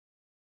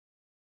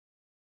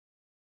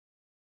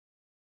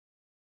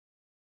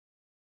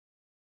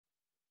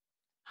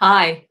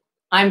Hi,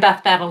 I'm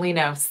Beth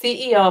Battolino,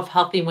 CEO of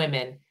Healthy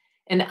Women.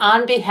 And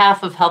on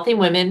behalf of Healthy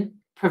Women,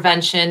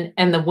 Prevention,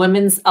 and the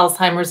Women's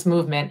Alzheimer's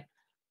Movement,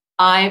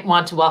 I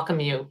want to welcome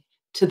you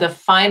to the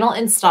final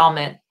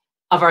installment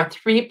of our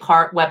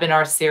three-part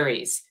webinar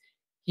series,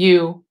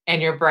 You and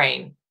Your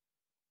Brain.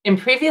 In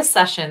previous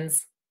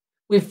sessions,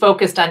 we've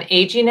focused on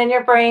aging in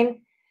your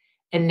brain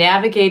and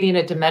navigating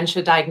a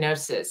dementia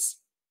diagnosis.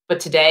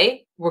 But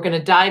today, we're going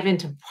to dive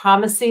into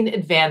promising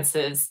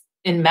advances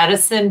in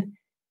medicine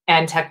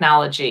and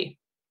technology.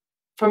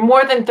 For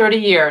more than 30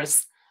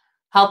 years,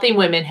 Healthy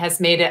Women has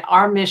made it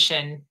our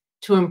mission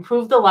to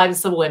improve the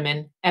lives of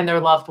women and their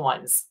loved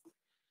ones.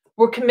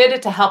 We're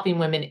committed to helping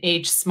women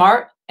age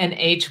smart and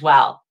age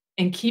well,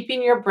 and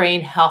keeping your brain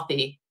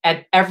healthy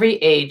at every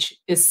age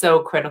is so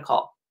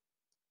critical.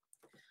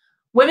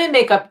 Women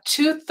make up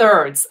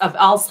 2/3 of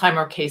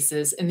Alzheimer's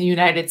cases in the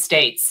United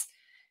States,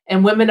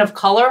 and women of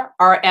color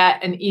are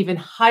at an even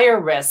higher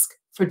risk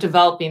for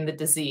developing the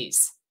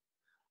disease.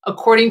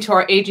 According to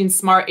our Aging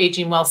Smart,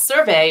 Aging Well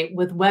survey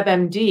with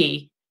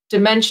WebMD,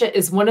 dementia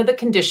is one of the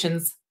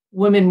conditions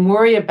women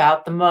worry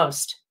about the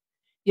most,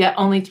 yet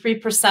only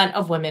 3%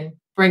 of women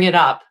bring it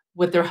up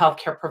with their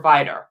healthcare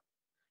provider.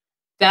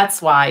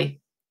 That's why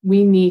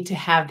we need to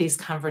have these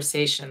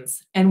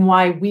conversations and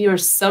why we are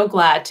so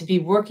glad to be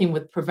working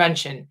with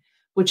Prevention,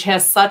 which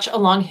has such a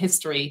long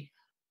history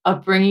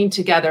of bringing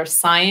together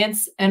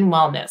science and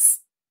wellness,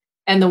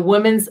 and the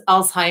Women's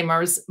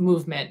Alzheimer's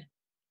Movement,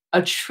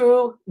 a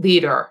true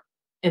leader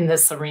in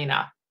this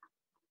arena.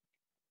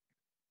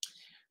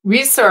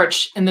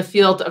 Research in the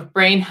field of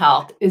brain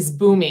health is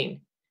booming,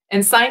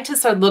 and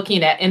scientists are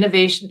looking at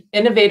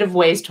innovative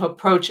ways to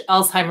approach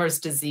Alzheimer's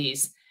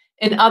disease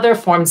and other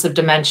forms of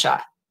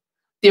dementia.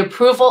 The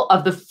approval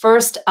of the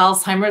first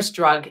Alzheimer's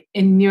drug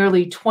in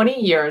nearly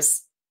 20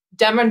 years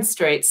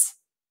demonstrates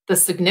the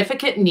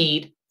significant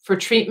need for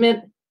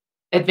treatment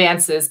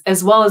advances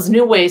as well as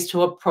new ways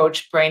to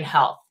approach brain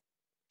health.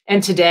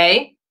 And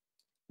today,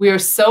 we are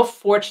so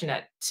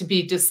fortunate to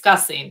be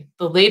discussing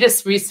the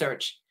latest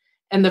research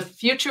and the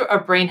future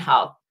of brain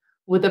health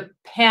with a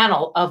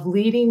panel of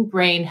leading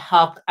brain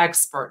health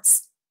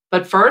experts.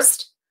 But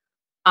first,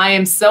 I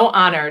am so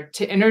honored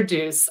to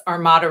introduce our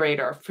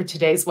moderator for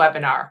today's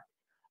webinar,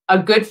 a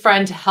good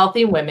friend to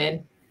Healthy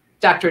Women,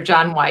 Dr.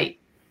 John Whyte.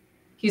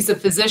 He's a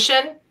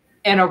physician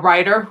and a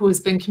writer who has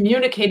been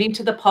communicating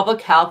to the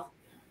public health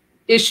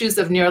issues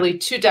of nearly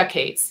 2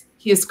 decades.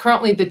 He is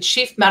currently the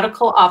Chief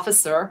Medical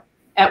Officer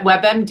at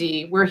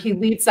WebMD, where he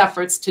leads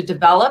efforts to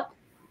develop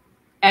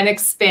and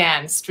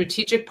expand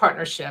strategic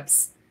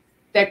partnerships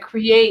that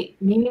create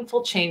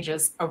meaningful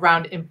changes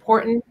around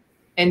important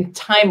and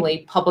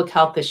timely public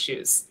health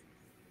issues.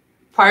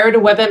 Prior to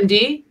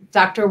WebMD,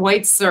 Dr.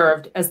 Whyte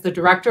served as the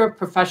Director of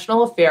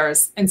Professional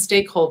Affairs and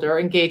Stakeholder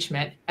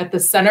Engagement at the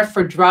Center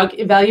for Drug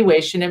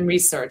Evaluation and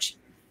Research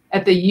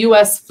at the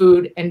U.S.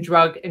 Food and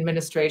Drug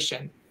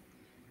Administration.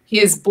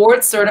 He is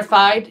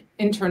board-certified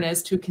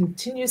internist who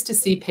continues to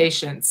see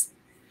patients.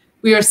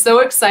 We are so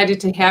excited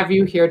to have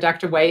you here,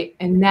 Dr. Whyte,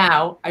 and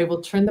now I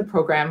will turn the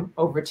program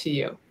over to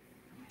you.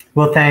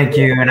 Well, thank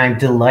you, and I'm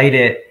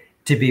delighted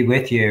to be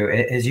with you.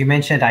 As you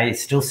mentioned, I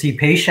still see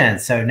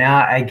patients, so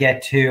now I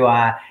get to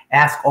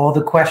ask all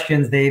the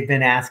questions they've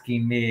been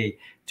asking me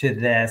to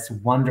this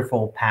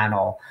wonderful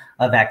panel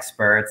of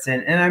experts,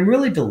 and I'm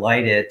really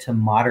delighted to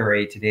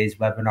moderate today's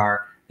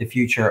webinar, The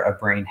Future of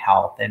Brain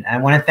Health. And I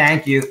want to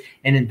thank you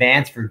in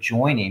advance for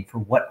joining for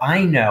what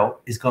I know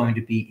is going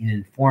to be an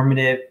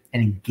informative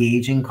and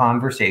engaging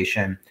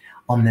conversation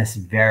on this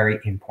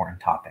very important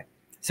topic.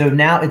 So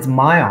now it's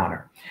my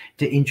honor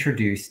to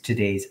introduce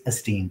today's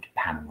esteemed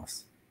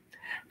panelists.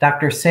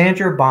 Dr.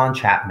 Sandra Bond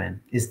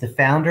Chapman is the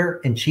founder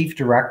and chief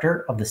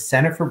director of the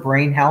Center for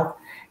Brain Health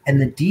and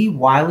the D.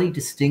 Wiley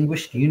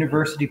Distinguished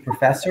University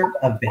Professor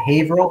of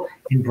Behavioral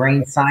and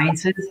Brain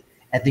Sciences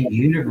at the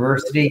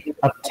University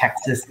of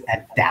Texas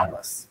at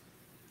Dallas.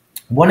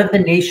 One of the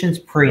nation's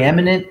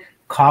preeminent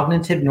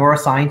cognitive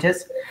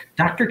neuroscientists,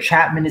 Dr.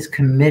 Chapman is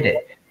committed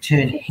to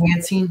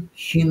enhancing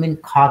human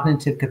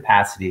cognitive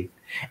capacity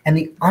and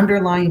the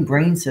underlying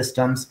brain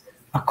systems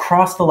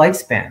across the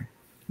lifespan.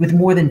 With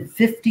more than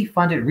 50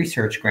 funded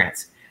research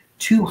grants,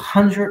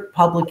 200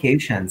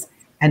 publications,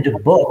 and a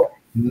book,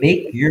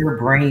 Make Your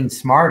Brain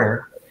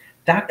Smarter,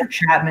 Dr.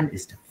 Chapman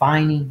is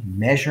defining,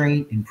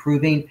 measuring,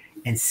 improving,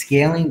 and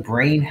scaling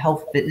brain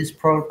health fitness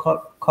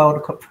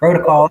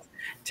protocols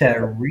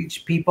to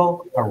reach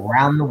people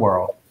around the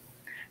world.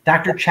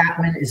 Dr.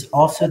 Chapman is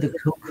also the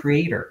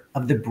co-creator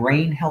of the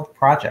Brain Health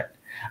Project,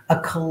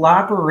 a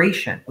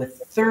collaboration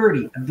with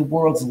 30 of the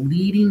world's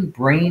leading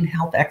brain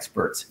health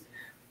experts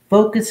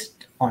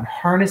focused on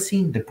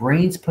harnessing the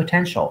brain's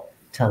potential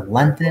to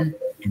lengthen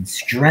and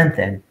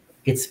strengthen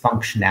its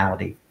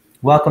functionality.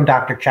 Welcome,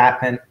 Dr.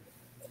 Chapman.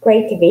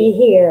 Great to be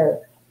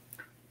here.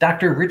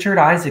 Dr. Richard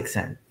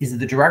Isaacson is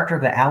the director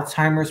of the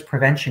Alzheimer's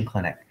Prevention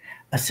Clinic,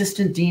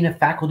 assistant dean of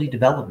faculty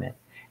development,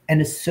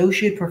 and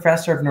associate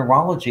professor of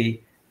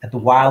neurology at the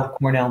Weill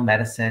Cornell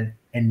Medicine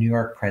and New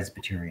York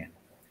Presbyterian.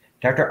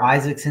 Dr.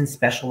 Isaacson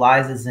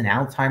specializes in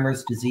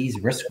Alzheimer's disease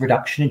risk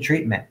reduction and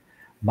treatment,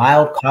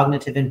 mild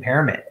cognitive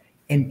impairment,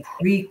 and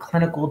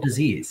preclinical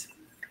disease.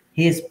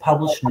 He has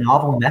published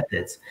novel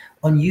methods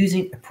on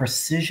using a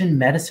precision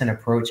medicine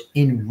approach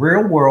in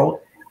real-world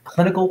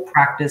clinical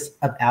practice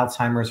of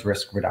Alzheimer's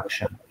risk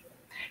reduction.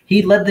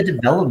 He led the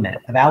development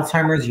of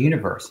Alzheimer's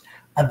Universe,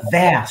 a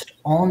vast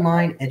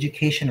online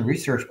education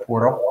research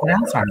portal on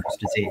Alzheimer's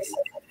disease.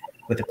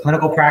 With a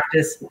clinical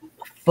practice,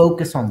 a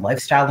focus on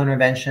lifestyle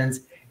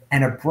interventions,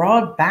 and a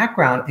broad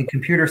background in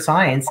computer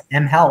science,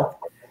 mHealth,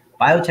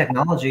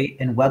 biotechnology,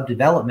 and web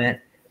development,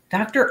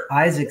 Dr.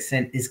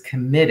 Isaacson is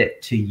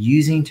committed to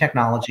using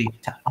technology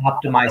to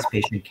optimize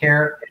patient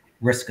care,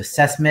 risk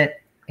assessment,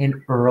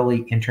 and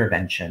early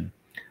intervention.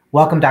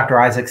 Welcome, Dr.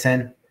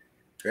 Isaacson.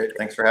 Great.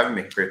 Thanks for having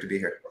me. Great to be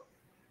here.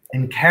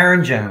 And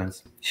Karen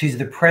Jones. She's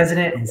the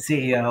president and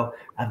CEO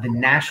of the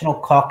National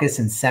Caucus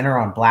and Center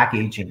on Black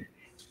Aging,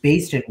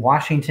 based in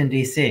Washington,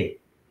 D.C.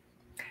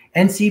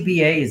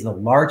 NCBA is the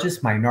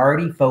largest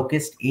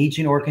minority-focused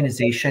aging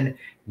organization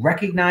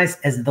recognized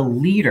as the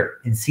leader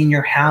in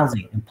senior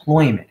housing,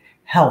 employment,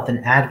 health,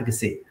 and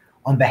advocacy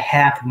on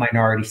behalf of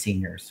minority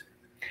seniors.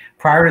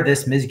 Prior to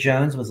this, Ms.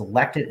 Jones was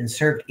elected and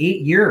served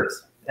 8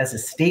 years as a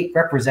state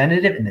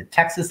representative in the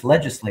Texas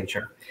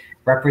legislature,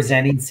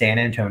 representing San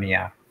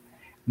Antonio.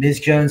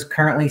 Ms. Jones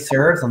currently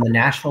serves on the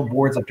national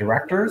boards of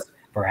directors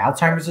for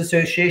Alzheimer's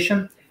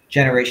Association,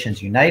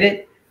 Generations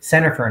United,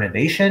 Center for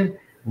Innovation,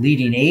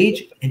 Leading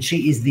Age, and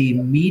she is the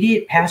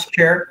immediate past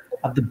chair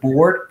of the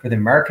board for the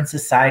American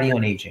Society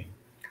on Aging.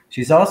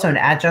 She's also an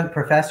adjunct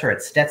professor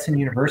at Stetson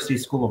University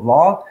School of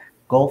Law,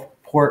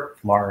 Gulfport,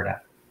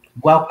 Florida.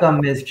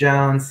 Welcome, Ms.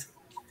 Jones.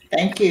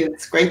 Thank you.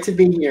 It's great to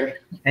be here.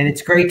 And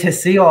it's great to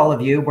see all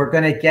of you. We're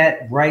going to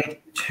get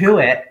right to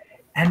it.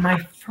 And my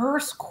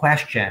first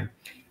question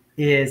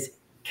is,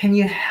 can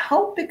you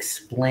help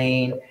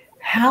explain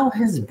how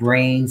has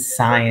brain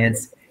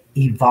science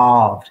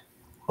evolved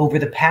over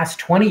the past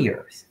 20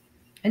 years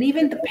and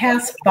even the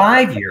past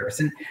 5 years?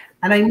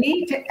 And I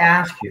need to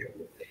ask you,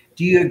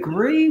 do you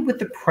agree with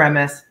the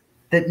premise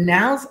that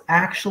now's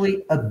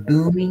actually a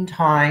booming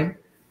time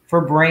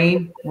for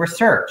brain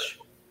research?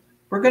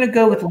 We're going to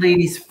go with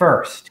ladies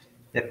first,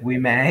 if we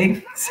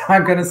may. So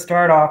I'm going to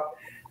start off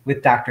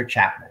with Dr.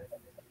 Chapman.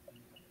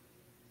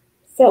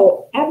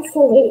 So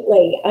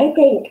absolutely. I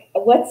think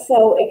what's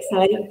so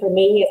exciting for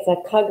me as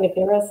a cognitive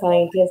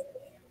neuroscientist,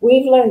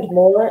 we've learned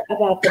more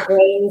about the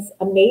brain's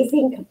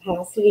amazing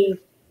capacity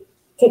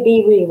to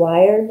be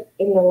rewired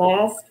in the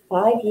last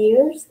 5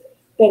 years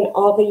than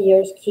all the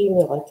years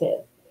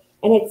cumulative.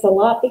 And it's a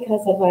lot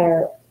because of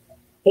our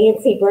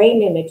fancy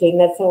brain imaging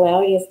that's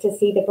allowing us to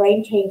see the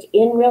brain change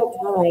in real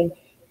time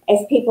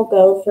as people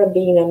go from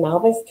being a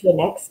novice to an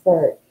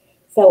expert.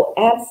 So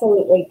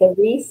absolutely, the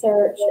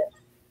research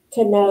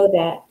to know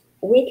that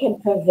we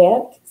can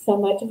prevent so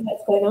much of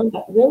what's going on,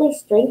 but really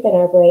strengthen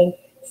our brain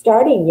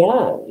starting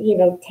young,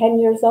 10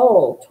 years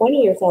old,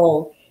 20 years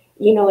old,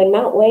 and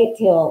not wait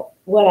till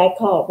what I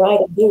call right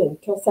of doom,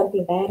 till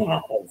something bad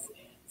happens.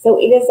 So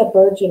it is a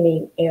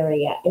burgeoning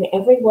area. And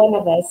every one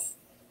of us,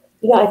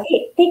 I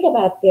think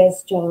about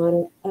this,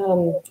 John.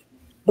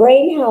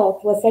 Brain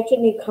health was such a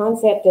new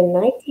concept in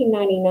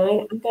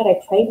 1999. I've got a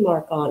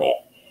trademark on it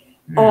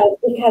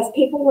because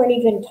people weren't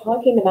even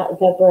talking about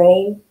the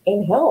brain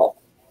in health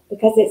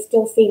because it's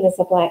still seen as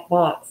a black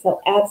box.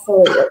 So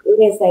absolutely,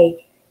 it is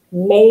a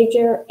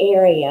major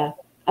area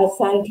of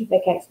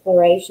scientific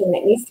exploration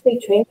that needs to be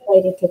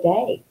translated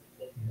today.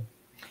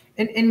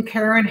 And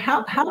Karen,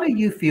 how do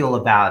you feel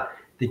about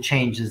the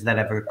changes that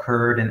have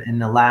occurred in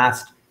the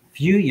last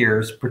few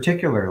years,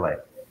 particularly?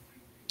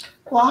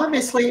 Well,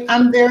 obviously,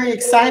 I'm very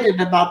excited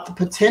about the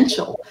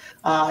potential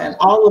and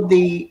all of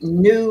the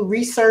new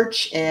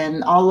research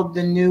and all of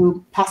the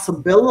new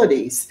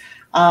possibilities.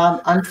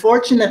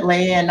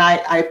 Unfortunately, and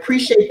I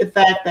appreciate the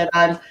fact that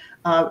I'm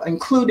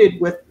included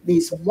with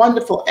these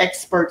wonderful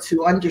experts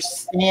who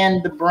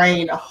understand the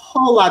brain a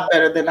whole lot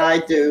better than I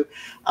do.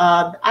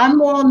 I'm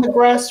more on the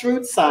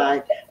grassroots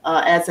side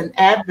as an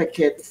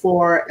advocate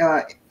for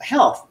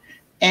health.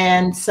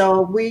 And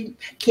so we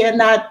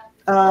cannot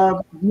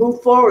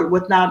move forward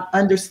without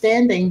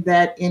understanding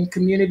that in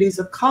communities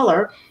of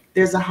color,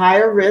 there's a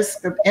higher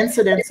risk of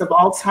incidence of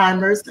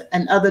Alzheimer's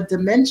and other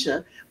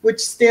dementia, which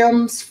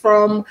stems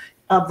from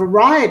a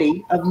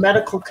variety of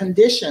medical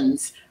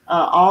conditions,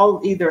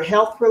 all either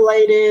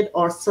health-related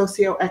or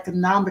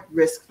socioeconomic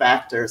risk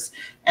factors.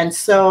 And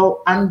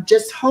so I'm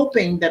just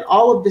hoping that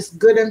all of this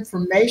good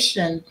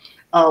information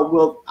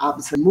will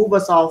obviously move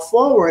us all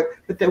forward,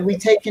 but that we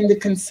take into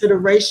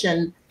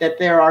consideration that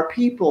there are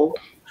people,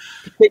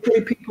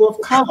 particularly people of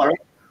color,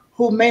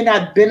 who may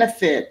not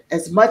benefit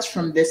as much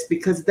from this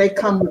because they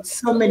come with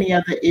so many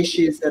other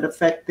issues that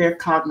affect their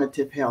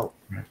cognitive health.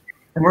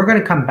 And we're going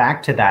to come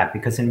back to that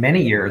because in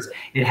many years,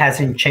 it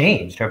hasn't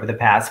changed over the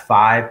past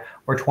 5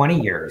 or 20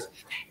 years.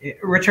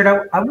 Richard,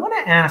 I want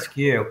to ask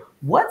you,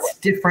 what's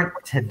different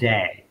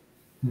today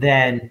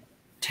than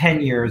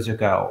 10 years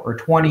ago or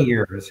 20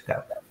 years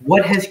ago?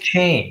 What has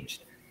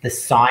changed? The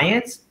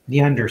science, the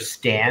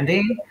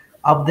understanding,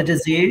 of the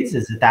disease?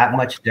 Is it that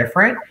much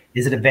different?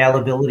 Is it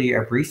availability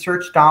of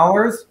research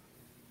dollars?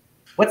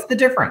 What's the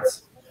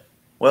difference?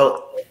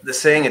 Well, the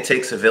saying, it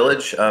takes a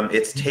village,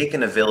 it's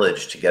taken a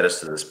village to get us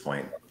to this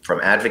point,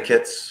 from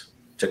advocates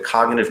to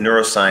cognitive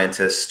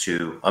neuroscientists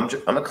to, I'm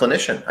a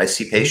clinician, I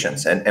see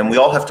patients, and we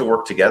all have to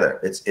work together.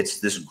 It's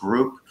this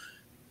group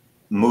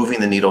moving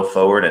the needle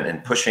forward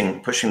and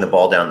pushing the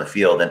ball down the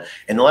field. And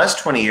in the last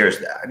 20 years,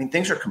 I mean,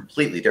 things are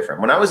completely different.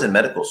 When I was in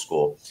medical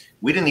school,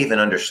 we didn't even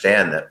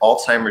understand that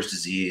Alzheimer's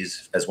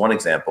disease, as one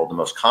example, the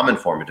most common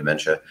form of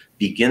dementia,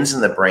 begins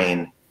in the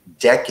brain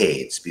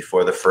decades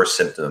before the first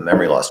symptom of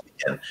memory loss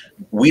began.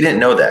 We didn't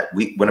know that.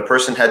 When a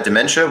person had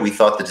dementia, we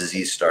thought the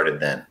disease started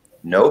then.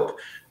 Nope.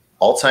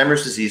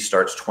 Alzheimer's disease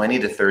starts 20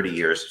 to 30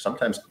 years,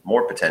 sometimes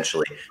more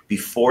potentially,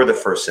 before the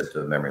first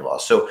symptom of memory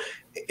loss. So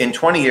in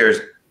 20 years,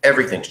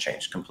 everything's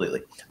changed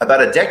completely.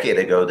 About a decade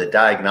ago, the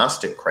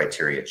diagnostic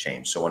criteria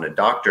changed. So when a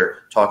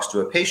doctor talks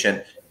to a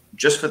patient,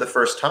 just for the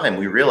first time,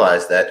 we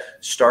realized that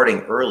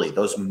starting early,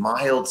 those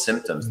mild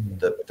symptoms,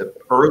 the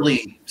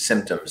early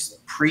symptoms,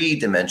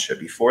 pre-dementia,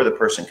 before the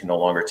person can no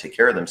longer take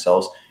care of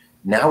themselves,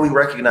 now we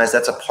recognize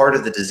that's a part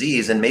of the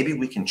disease, and maybe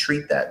we can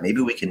treat that.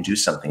 Maybe we can do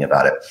something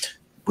about it.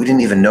 We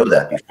didn't even know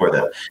that before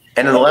that.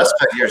 And in the last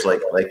 5 years,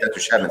 like Dr.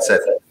 Chapman said,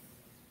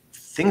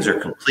 things are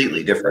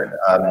completely different.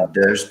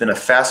 There's been a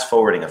fast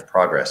forwarding of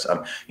progress.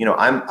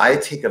 I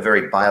take a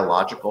very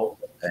biological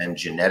and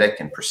genetic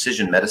and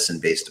precision medicine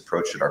based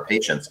approach at our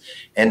patients.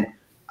 And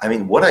I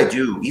mean, what I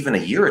do even a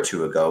year or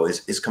two ago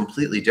is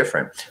completely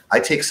different. I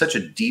take such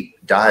a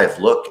deep dive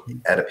look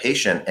at a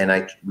patient,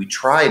 and we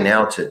try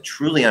now to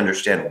truly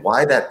understand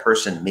why that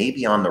person may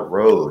be on the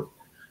road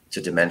to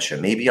dementia,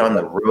 maybe on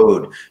the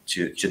road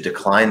to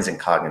declines in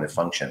cognitive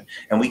function.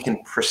 And we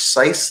can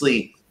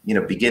precisely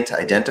begin to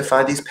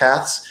identify these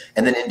paths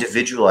and then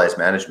individualize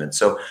management.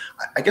 So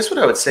I guess what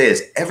I would say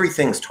is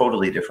everything's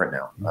totally different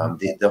now.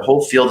 The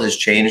whole field has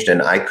changed,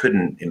 and I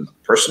couldn't,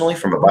 personally,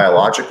 from a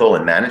biological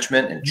and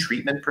management and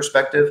treatment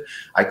perspective,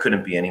 I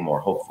couldn't be any more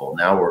hopeful.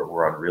 Now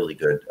we're on a really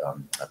good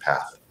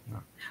path.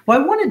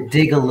 Well, I want to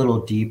dig a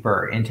little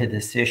deeper into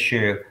this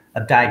issue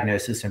of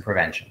diagnosis and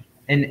prevention.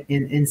 And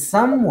in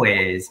some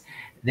ways,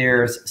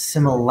 there's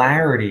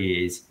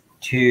similarities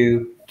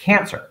to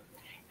cancer.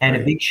 And a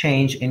big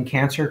change in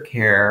cancer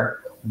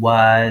care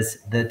was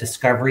the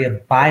discovery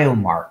of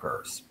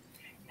biomarkers.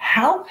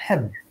 How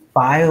have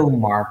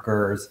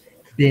biomarkers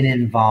been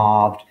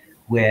involved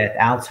with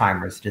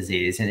Alzheimer's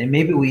disease? And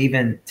maybe we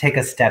even take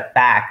a step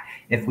back,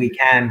 if we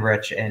can,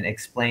 Rich, and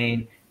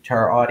explain to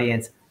our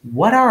audience,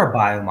 what are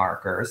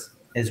biomarkers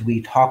as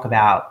we talk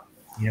about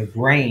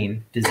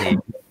brain disease,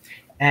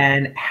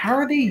 and how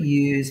are they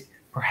used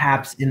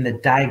perhaps in the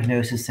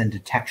diagnosis and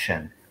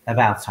detection of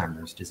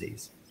Alzheimer's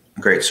disease?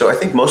 Great. So I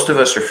think most of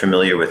us are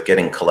familiar with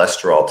getting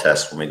cholesterol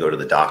tests when we go to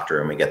the doctor,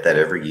 and we get that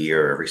every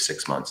year or every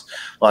 6 months.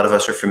 A lot of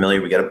us are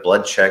familiar. We get a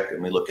blood check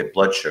and we look at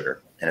blood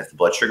sugar. And if the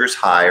blood sugar is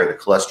high or the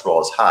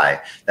cholesterol is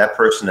high, that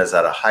person is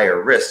at a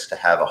higher risk to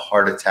have a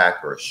heart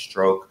attack or a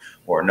stroke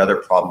or another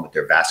problem with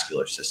their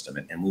vascular system.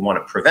 And we want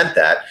to prevent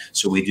that,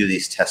 so we do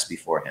these tests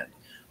beforehand.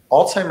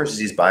 Alzheimer's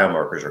disease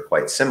biomarkers are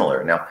quite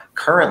similar. Now,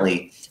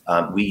 currently,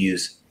 we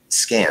use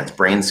scans,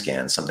 brain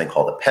scans, something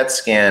called a PET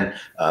scan.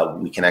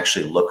 We can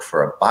actually look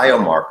for a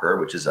biomarker,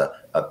 which is a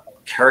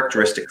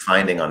characteristic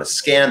finding on a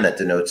scan that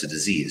denotes a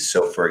disease.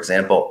 So for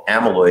example,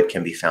 amyloid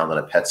can be found on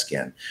a PET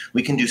scan.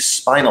 We can do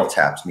spinal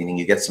taps, meaning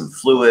you get some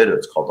fluid,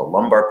 it's called a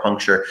lumbar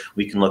puncture.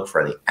 We can look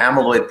for the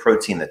amyloid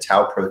protein, the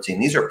tau protein.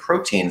 These are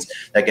proteins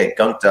that get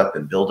gunked up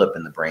and build up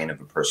in the brain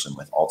of a person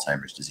with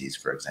Alzheimer's disease,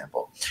 for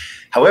example.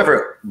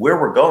 However, where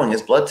we're going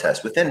is blood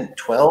tests. Within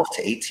 12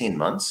 to 18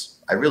 months,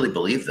 I really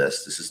believe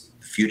this is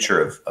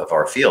future of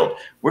our field,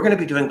 we're going to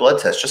be doing blood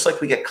tests, just like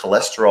we get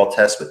cholesterol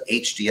tests with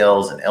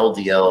HDLs and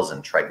LDLs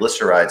and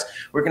triglycerides.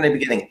 We're going to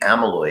be getting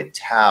amyloid,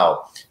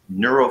 tau,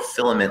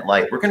 neurofilament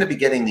light. We're going to be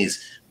getting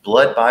these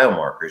blood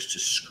biomarkers to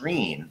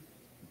screen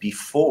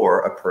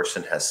before a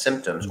person has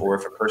symptoms, or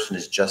if a person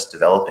is just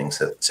developing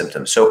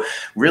symptoms. So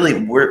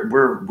really,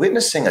 we're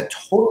witnessing a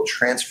total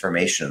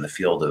transformation in the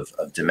field of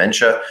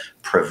dementia,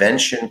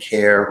 prevention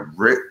care,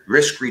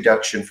 risk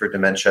reduction for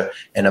dementia,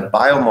 and a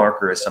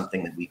biomarker is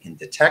something that we can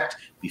detect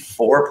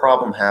before a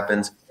problem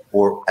happens,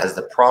 or as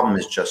the problem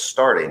is just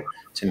starting,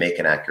 to make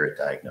an accurate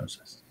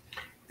diagnosis.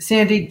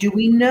 Sandy, do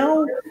we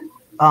know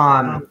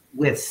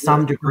with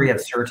some degree of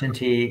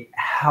certainty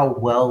how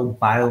well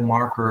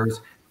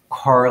biomarkers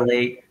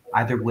correlate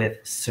either with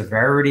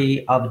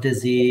severity of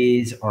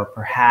disease or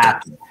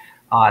perhaps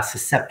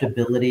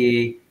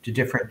susceptibility to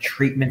different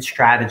treatment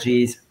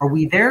strategies? Are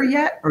we there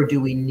yet, or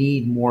do we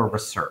need more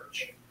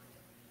research?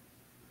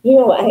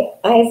 I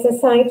as a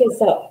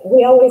scientist,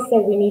 we always say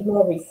we need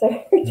more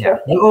research. Yeah,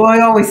 well,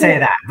 I always say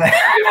that,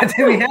 but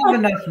do we have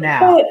enough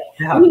now? But,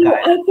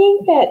 I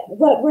think that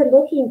what we're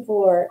looking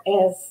for,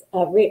 as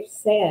Rich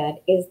said,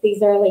 is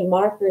these early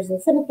markers.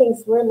 And some of the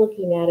things we're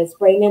looking at is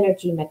brain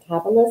energy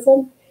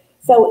metabolism.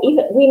 So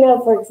we know,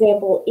 for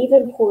example,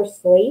 even poor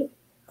sleep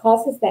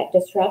causes that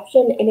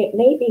disruption, and it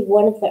may be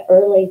one of the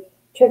early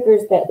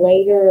triggers that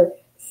later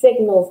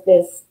signals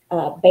this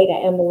beta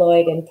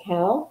amyloid and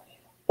tau.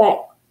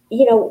 But,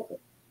 you know,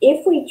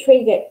 if we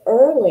treat it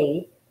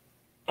early,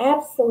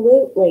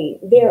 absolutely,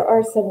 there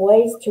are some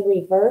ways to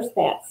reverse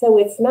that. So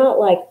it's not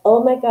like,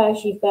 oh my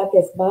gosh, you've got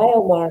this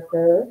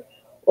biomarker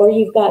or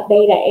you've got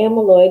beta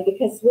amyloid,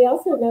 because we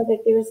also know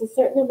that there's a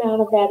certain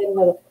amount of that in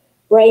the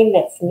brain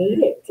that's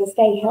needed to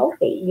stay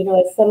healthy. You know,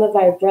 as some of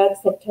our drugs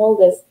have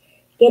told us,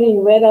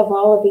 getting rid of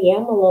all of the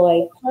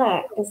amyloid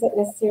plaque doesn't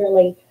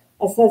necessarily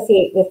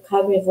associate with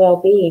cognitive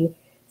well-being.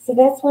 So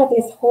that's why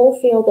this whole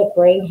field of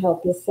brain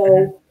health is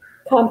so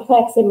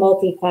complex and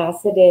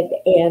multifaceted,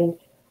 and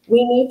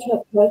we need to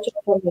approach it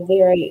from a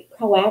very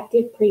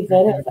proactive,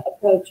 preventive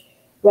approach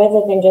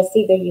rather than just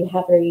either you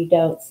have it or you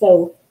don't.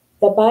 So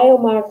the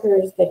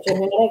biomarkers, the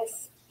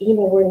genetics, you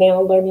know, we're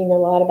now learning a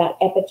lot about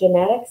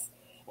epigenetics.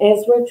 And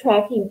as we're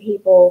tracking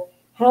people,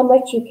 how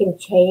much you can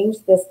change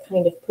this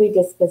kind of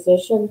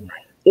predisposition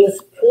is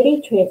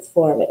pretty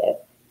transformative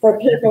for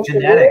people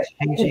epigenetics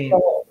changing.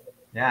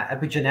 Yeah,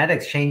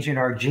 epigenetics changing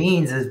our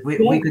genes is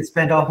we could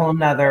spend a whole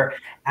nother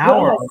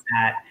hour on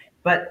that.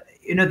 But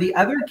you know, the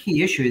other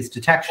key issue is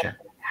detection.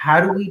 How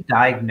do we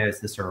diagnose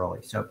this early?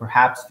 So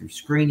perhaps through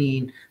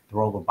screening, the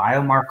role of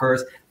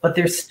biomarkers, but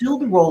there's still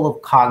the role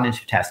of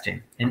cognitive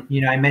testing. And,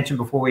 you know, I mentioned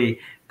before we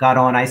got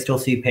on, I still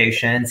see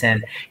patients,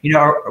 and, you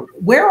know,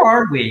 where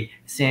are we,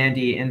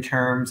 Sandy, in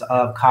terms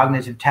of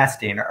cognitive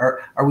testing?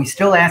 Are we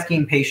still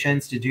asking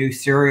patients to do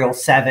serial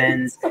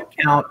sevens,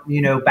 count,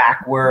 you know,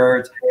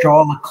 backwards,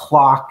 draw a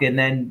clock, and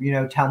then, you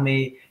know,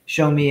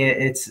 show me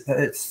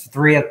it's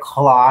 3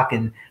 o'clock?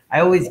 And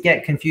I always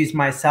get confused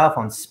myself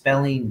on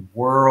spelling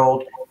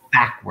world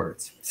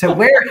backwards. So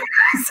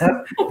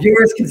so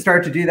viewers can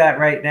start to do that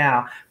right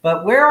now.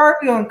 But where are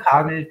we on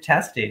cognitive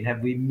testing? Have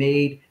we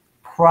made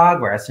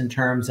progress in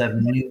terms of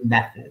new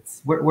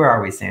methods? Where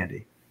are we,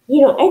 Sandy?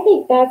 You know, I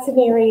think that's an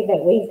area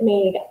that we've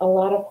made a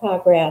lot of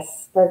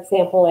progress. For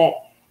example,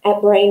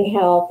 at Brain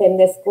Health, and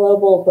this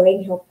global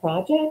brain health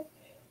project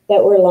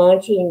that we're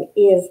launching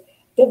is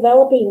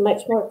developing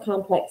much more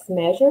complex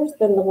measures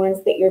than the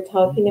ones that you're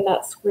talking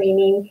about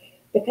screening,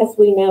 because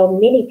we know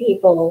many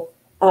people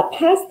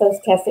pass those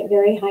tests at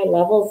very high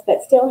levels,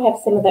 but still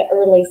have some of the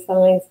early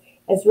signs,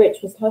 as Rich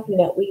was talking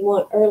about. We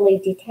want early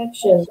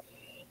detection.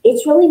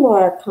 It's really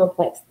more our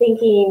complex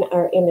thinking,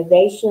 our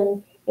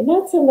innovation, and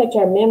not so much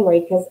our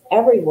memory, because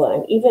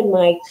everyone, even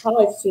my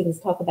college students,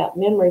 talk about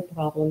memory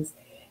problems,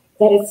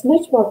 that it's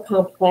much more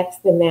complex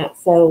than that.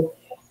 So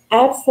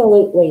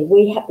absolutely,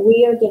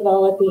 we are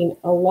developing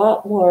a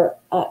lot more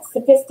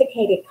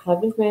sophisticated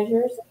cognitive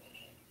measures.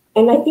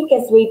 And I think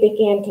as we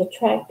begin to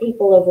track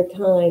people over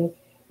time,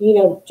 you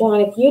know,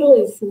 John, if you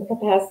lose some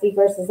capacity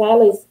versus I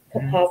lose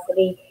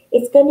capacity,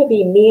 it's going to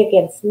be me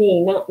against me,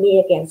 not me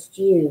against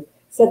you.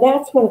 So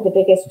that's one of the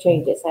biggest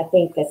changes I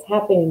think that's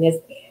happening, is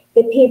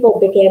that people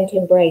begin to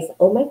embrace,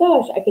 oh my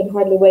gosh, I can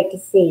hardly wait to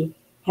see,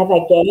 have I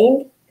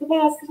gained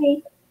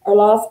capacity or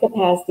lost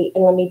capacity?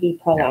 And let me be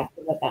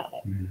proactive about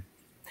it. Mm-hmm.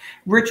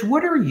 Rich,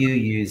 what are you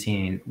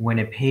using when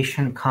a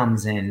patient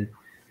comes in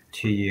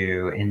to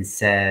you and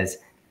says,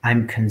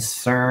 I'm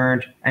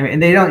concerned? I mean,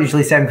 they don't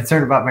usually say I'm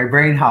concerned about my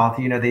brain health.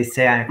 You know, they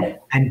say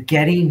I'm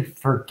getting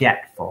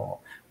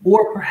forgetful,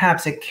 or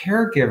perhaps a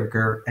caregiver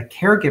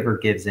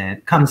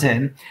comes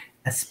in,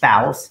 a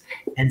spouse,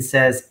 and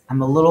says,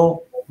 I'm a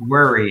little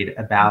worried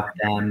about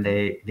them.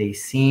 They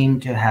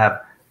seem to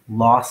have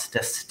lost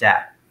a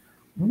step.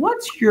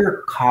 What's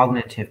your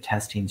cognitive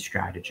testing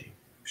strategy?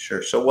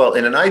 Sure. So, well,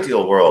 in an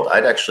ideal world,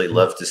 I'd actually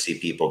love to see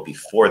people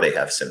before they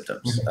have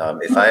symptoms.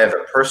 If I have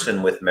a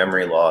person with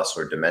memory loss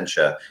or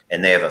dementia,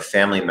 and they have a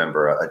family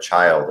member, a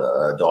child,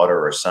 a daughter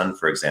or a son,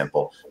 for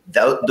example,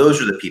 those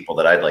are the people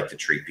that I'd like to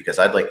treat, because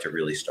I'd like to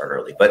really start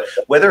early. But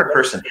whether a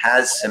person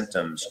has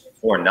symptoms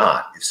or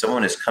not, if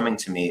someone is coming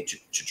to me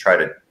to try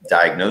to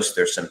diagnose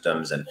their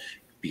symptoms and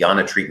be on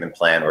a treatment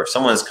plan, or if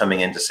someone is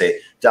coming in to say,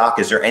 Doc,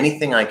 is there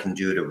anything I can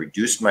do to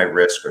reduce my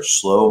risk or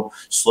slow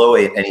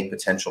any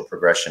potential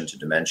progression to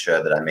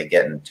dementia that I may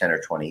get in 10 or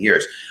 20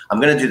 years? I'm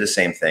going to do the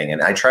same thing.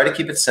 And I try to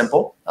keep it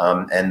simple.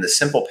 And the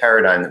simple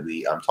paradigm that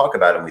we talk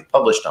about and we've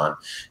published on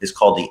is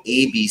called the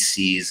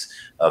ABCs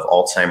of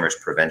Alzheimer's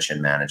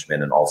prevention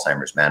management and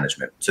Alzheimer's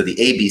management. So the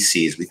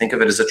ABCs, we think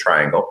of it as a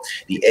triangle.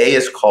 The A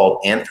is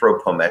called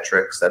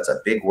anthropometrics. That's a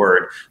big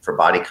word for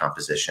body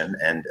composition.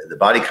 And the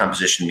body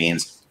composition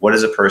means, what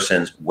is a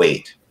person's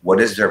weight? What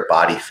is their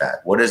body fat?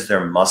 What is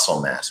their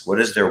muscle mass?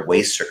 What is their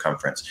waist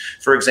circumference?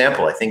 For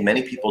example, I think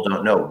many people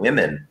don't know,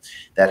 women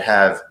that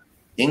have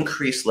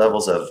increased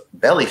levels of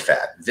belly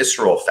fat,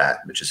 visceral fat,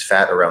 which is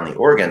fat around the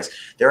organs,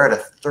 they're at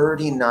a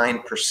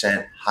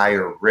 39%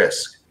 higher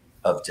risk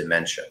of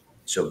dementia.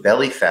 So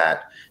belly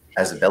fat,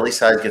 as the belly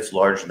size gets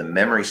larger, the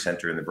memory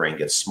center in the brain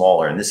gets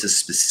smaller. And this is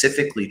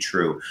specifically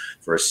true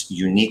for a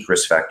unique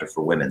risk factor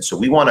for women. So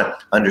we want to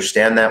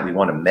understand that. We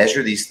want to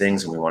measure these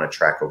things, and we want to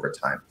track over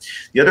time.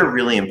 The other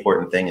really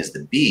important thing is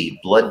the B,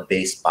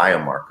 blood-based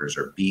biomarkers,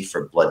 or B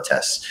for blood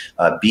tests.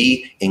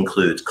 B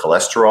includes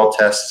cholesterol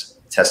tests,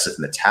 tests of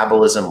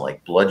metabolism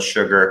like blood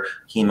sugar,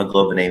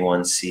 hemoglobin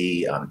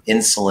A1C,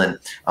 insulin.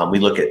 We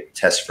look at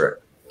tests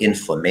for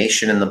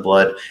inflammation in the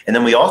blood. And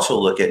then we also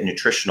look at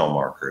nutritional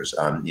markers.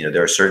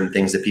 There are certain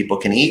things that people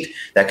can eat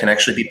that can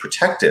actually be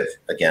protective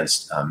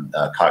against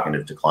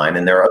cognitive decline.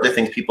 And there are other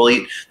things people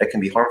eat that can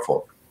be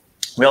harmful.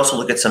 We also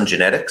look at some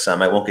genetics.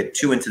 I won't get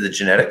too into the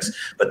genetics,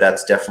 but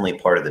that's definitely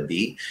part of the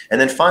B. And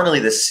then finally,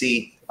 the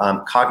C,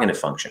 cognitive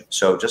function.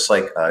 So just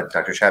like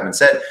Dr. Chapman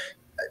said,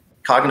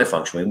 cognitive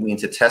function. We need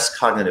to test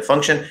cognitive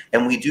function,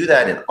 and we do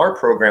that in our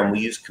program. We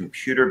use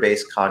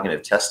computer-based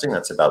cognitive testing.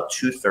 That's about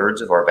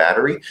 2/3 of our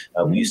battery.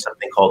 We use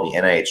something called the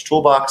NIH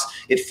Toolbox.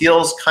 It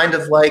feels kind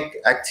of like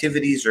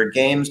activities or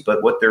games,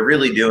 but what they're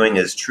really doing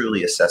is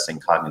truly assessing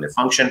cognitive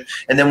function.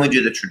 And then we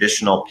do the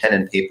traditional pen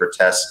and paper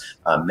tests,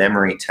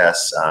 memory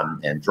tests,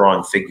 and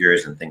drawing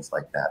figures and things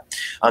like that.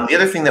 The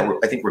other thing that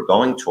I think we're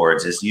going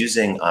towards is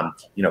using,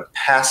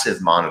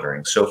 passive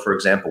monitoring. So, for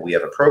example, we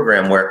have a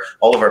program where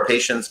all of our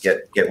patients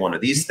get one of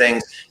these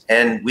things,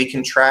 and we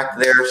can track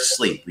their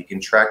sleep. We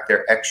can track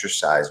their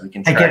exercise. We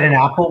can. I get an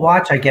Apple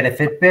Watch. I get a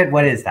Fitbit.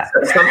 What is that?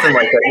 Something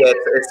like that.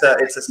 Yeah,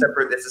 it's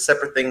a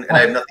separate thing, and I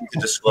have nothing to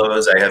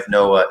disclose. I have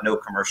no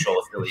commercial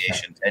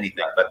affiliation to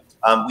anything. But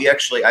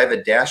I have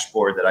a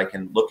dashboard that I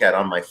can look at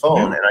on my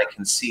phone, and I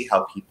can see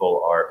how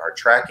people are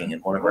tracking.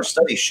 And one of our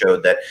studies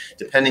showed that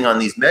depending on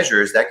these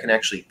measures, that can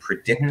actually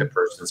predict a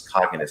person's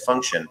cognitive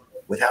function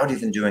without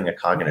even doing a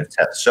cognitive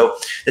test. So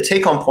the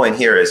take-home point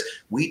here is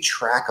we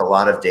track a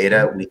lot of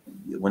data.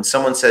 When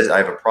someone says I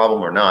have a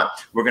problem or not,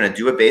 we're going to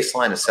do a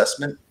baseline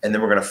assessment, and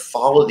then we're going to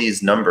follow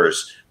these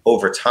numbers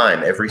over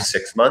time every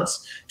 6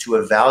 months to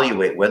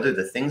evaluate whether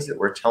the things that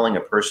we're telling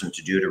a person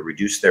to do to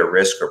reduce their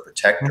risk or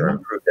protect or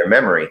improve their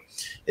memory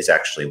is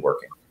actually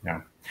working.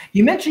 Yeah.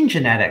 You mentioned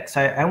genetics.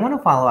 I want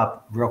to follow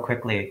up real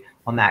quickly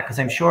on that, because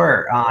I'm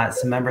sure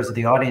some members of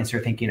the audience are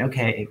thinking,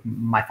 okay,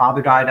 my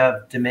father died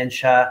of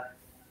dementia.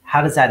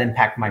 How does that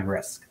impact my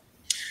risk?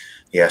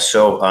 Yeah.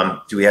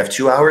 So do we have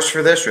 2 hours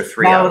for this or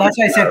 3 hours? No, that's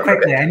why I said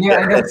quickly. I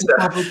know it's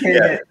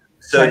complicated. Yeah.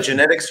 So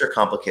genetics are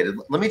complicated.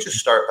 Let me just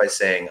start by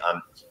saying,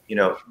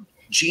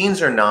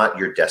 genes are not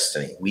your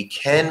destiny. We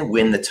can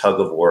win the tug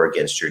of war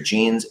against your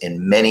genes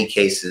in many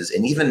cases,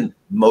 and even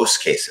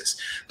most cases,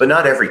 but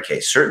not every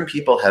case. Certain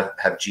people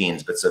have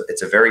genes, but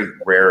it's a very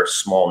rare,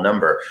 small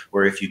number,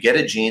 where if you get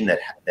a gene that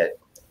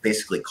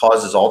basically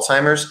causes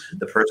Alzheimer's,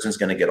 the person's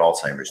going to get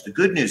Alzheimer's. The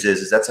good news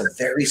is that's a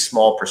very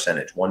small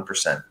percentage,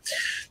 1%.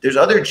 There's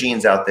other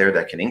genes out there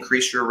that can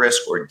increase your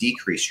risk or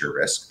decrease your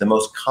risk. The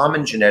most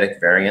common genetic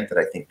variant that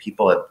I think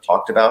people have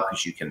talked about,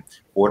 because you can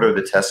order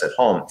the test at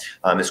home,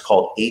 is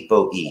called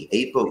ApoE.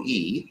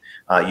 ApoE,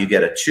 you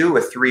get a 2,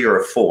 a 3, or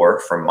a 4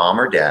 from mom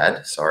or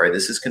dad. Sorry,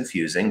 this is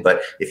confusing,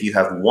 but if you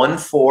have 1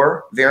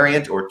 4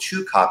 variant or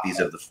 2 copies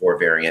of the 4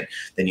 variant,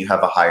 then you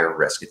have a higher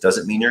risk. It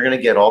doesn't mean you're going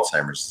to get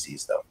Alzheimer's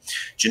disease, though.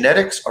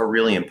 Genetics are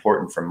really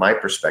important from my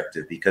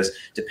perspective, because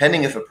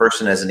depending if a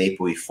person has an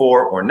ApoE4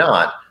 or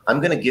not,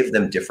 I'm going to give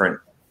them different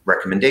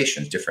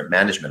recommendations, different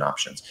management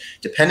options.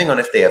 Depending on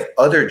if they have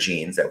other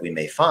genes that we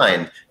may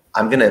find,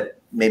 I'm going to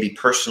maybe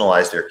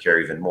personalize their care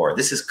even more.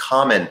 This is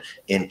common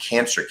in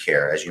cancer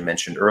care. As you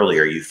mentioned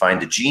earlier, you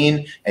find a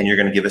gene and you're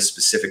going to give a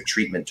specific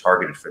treatment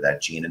targeted for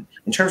that gene. And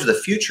in terms of the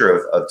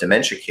future of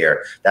dementia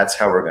care, that's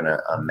how we're going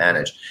to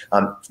manage.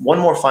 One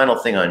more final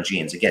thing on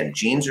genes. Again,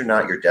 genes are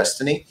not your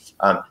destiny.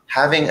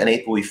 Having an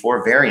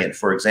ApoE4 variant,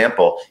 for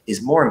example,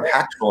 is more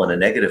impactful in a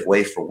negative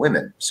way for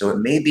women. So it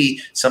may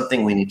be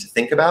something we need to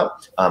think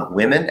about.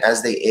 Women,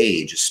 as they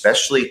age,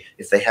 especially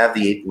if they have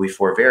the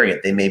ApoE4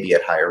 variant, they may be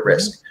at higher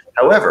risk.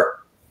 However,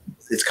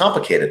 it's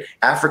complicated.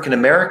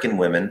 African-American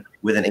women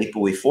with an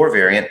ApoE4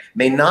 variant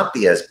may not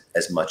be as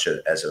much at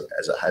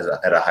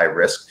a high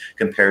risk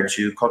compared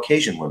to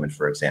Caucasian women,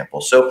 for example.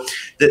 So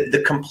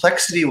the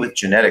complexity with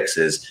genetics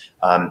is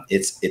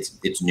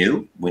it's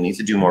new. We need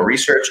to do more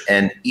research,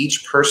 and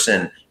each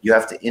person, you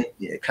have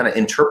to kind of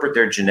interpret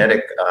their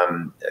genetic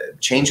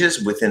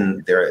changes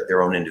within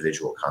their own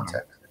individual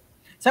context.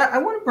 So I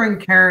want to bring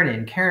Karen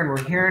in. Karen,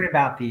 we're hearing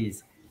about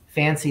these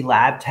fancy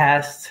lab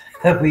tests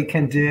that we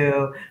can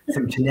do,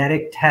 some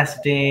genetic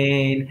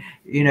testing,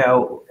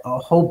 a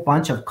whole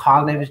bunch of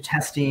cognitive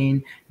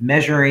testing,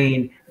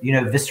 measuring,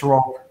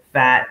 visceral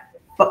fat.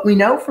 But we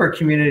know for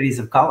communities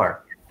of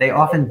color, they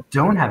often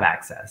don't have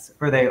access,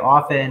 or they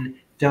often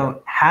don't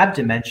have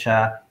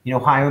dementia,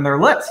 high on their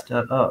list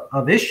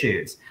of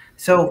issues.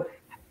 So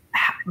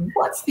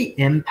what's the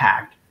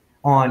impact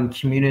on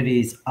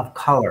communities of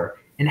color,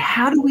 and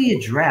how do we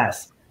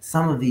address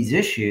some of these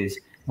issues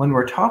when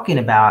we're talking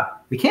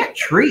about we can't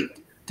treat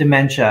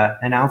dementia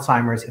and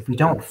Alzheimer's if we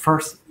don't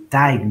first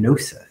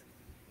diagnose it,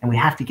 and we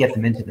have to get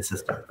them into the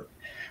system?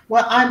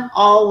 Well, I'm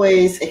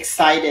always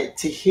excited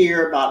to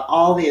hear about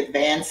all the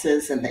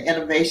advances and the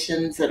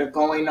innovations that are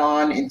going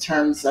on in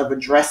terms of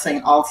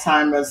addressing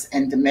Alzheimer's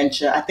and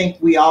dementia. I think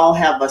we all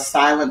have a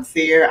silent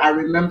fear. I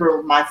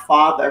remember my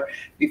father,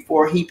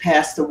 before he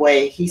passed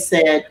away, he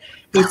said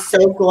he's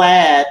so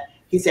glad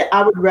He said,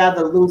 I would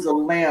rather lose a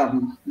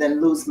limb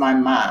than lose my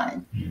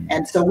mind.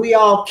 And so we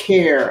all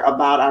care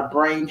about our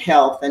brain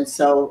health. And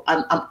so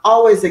I'm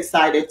always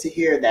excited to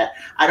hear that.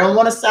 I don't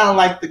want to sound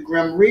like the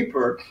Grim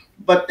Reaper,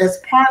 but as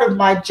part of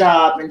my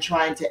job in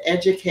trying to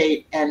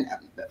educate and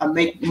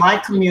make my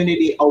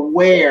community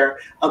aware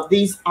of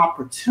these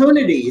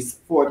opportunities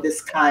for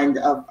this kind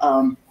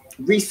of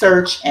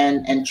research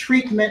and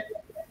treatment,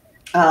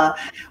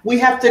 we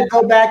have to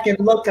go back and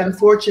look,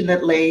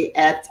 unfortunately,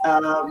 at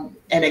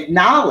and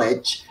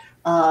acknowledge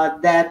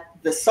that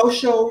the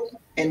social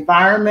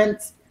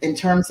environment in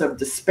terms of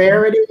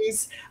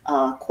disparities,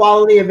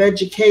 quality of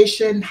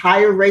education,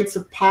 higher rates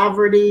of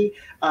poverty,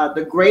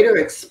 the greater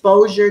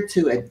exposure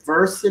to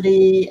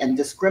adversity and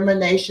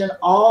discrimination,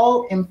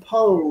 all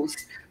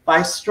imposed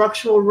by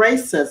structural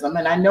racism.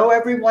 And I know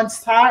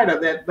everyone's tired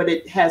of it, but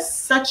it has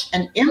such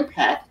an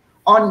impact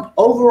on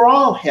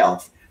overall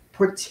health,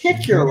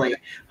 particularly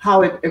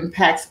how it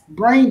impacts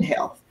brain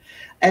health.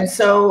 And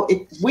so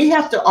we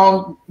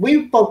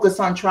focus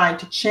on trying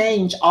to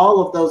change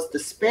all of those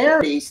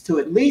disparities to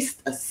at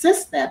least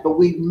assist that, but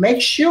we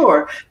make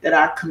sure that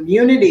our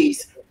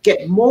communities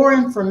get more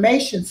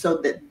information so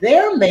that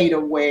they're made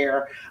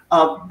aware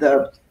of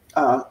the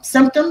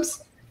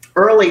symptoms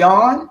early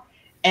on.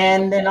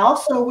 And then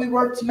also we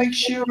work to make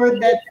sure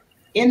that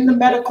in the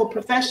medical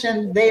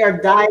profession, they are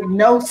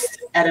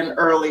diagnosed at an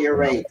earlier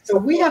rate. So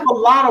we have a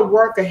lot of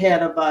work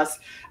ahead of us.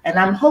 And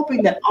I'm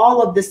hoping that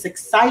all of this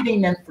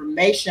exciting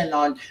information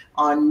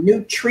on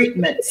new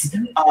treatments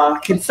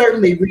can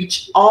certainly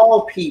reach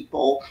all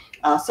people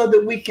so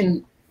that we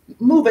can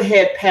move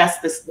ahead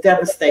past this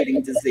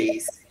devastating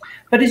disease.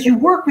 But as you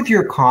work with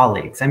your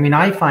colleagues, I mean,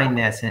 I find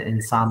this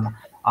in some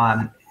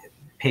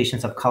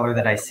patients of color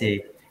that I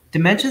see,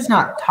 dementia is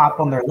not top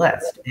on their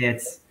list.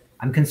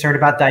 I'm concerned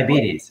about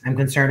diabetes. I'm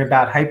concerned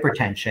about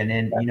hypertension.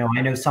 And,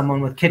 I know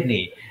someone with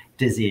kidney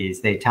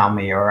disease, they tell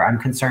me, or I'm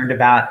concerned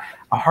about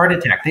a heart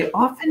attack. They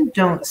often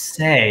don't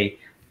say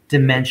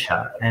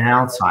dementia and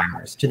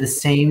Alzheimer's to the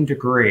same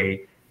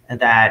degree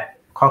that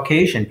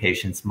Caucasian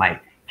patients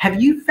might.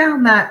 Have you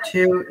found that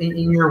too in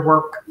your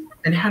work?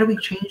 And how do we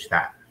change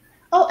that?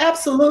 Oh,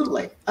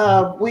 absolutely.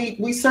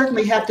 We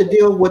certainly have to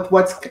deal with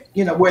what's,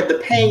 where the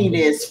pain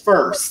is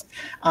first.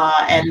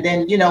 And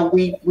then,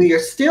 we are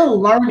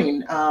still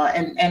learning.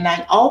 And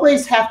I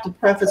always have to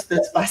preface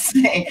this by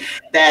saying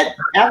that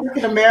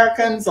African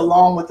Americans,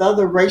 along with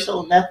other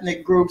racial and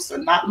ethnic groups, are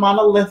not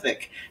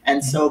monolithic.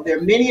 And so there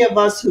are many of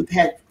us who've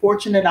had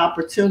fortunate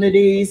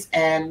opportunities,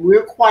 and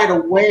we're quite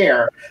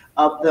aware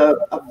of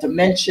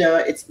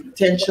dementia, its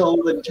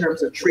potential in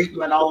terms of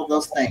treatment, all of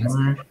those things.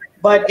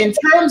 But in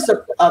terms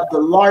of the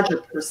larger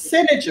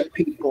percentage of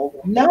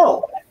people,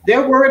 no,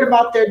 they're worried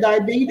about their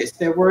diabetes.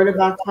 They're worried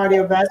about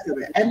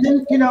cardiovascular. And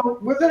then,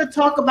 we're going to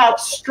talk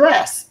about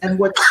stress and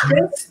what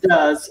stress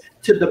does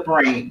to the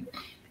brain.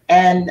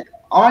 And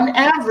on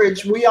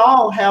average, we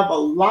all have a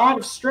lot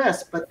of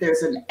stress, but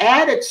there's an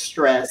added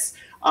stress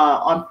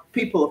on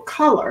people of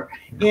color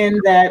in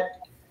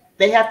that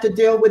they have to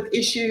deal with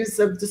issues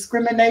of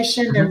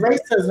discrimination and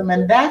racism.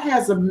 And that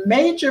has a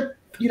major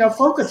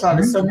focus on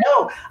it. So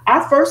no,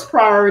 our first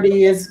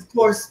priority is, of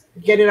course,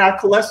 getting our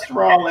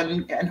cholesterol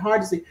and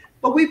heart disease,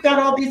 but we've got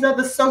all these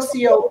other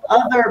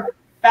other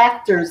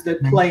factors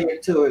that play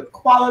into it.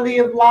 Quality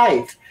of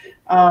life,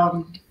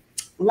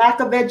 lack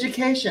of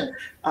education,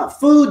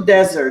 food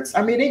deserts.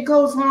 I mean, it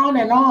goes on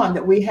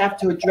that we have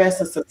to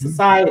address as a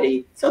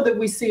society so that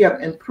we see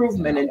an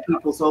improvement in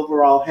people's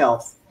overall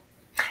health.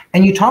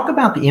 And you talk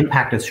about the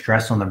impact of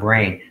stress on the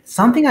brain.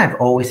 Something I've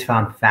always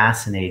found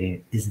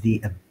fascinating is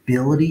the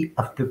ability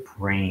of the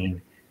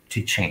brain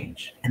to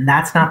change. And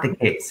that's not the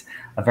case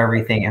of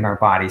everything in our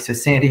body. So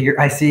Sandy,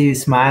 I see you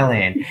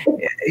smiling.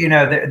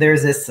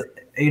 There's this,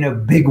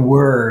 big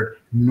word,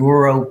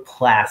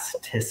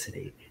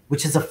 neuroplasticity,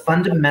 which is a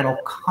fundamental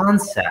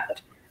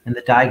concept in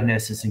the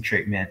diagnosis and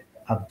treatment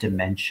of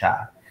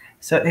dementia.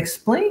 So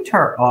explain to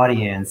our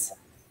audience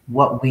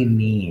what we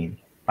mean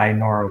by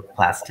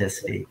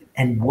neuroplasticity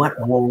and what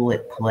role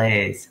it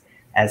plays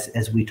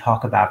as we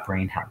talk about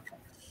brain health.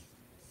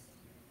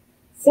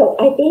 So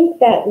I think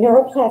that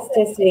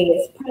neuroplasticity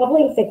is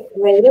probably the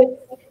greatest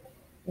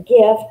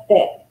gift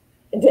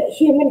that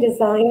human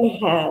design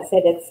has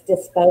at its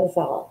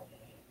disposal,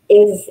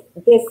 is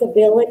this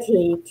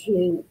ability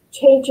to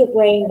change your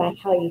brain by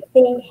how you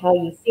think, how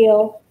you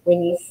feel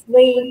when you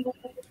sleep,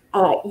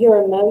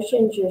 your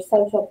emotions, your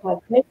social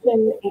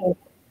cognition. And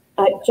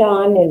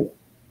John, and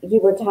you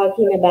were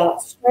talking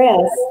about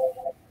stress.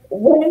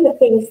 One of the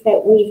things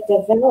that we've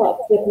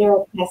developed with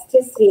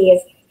neuroplasticity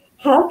is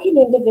how can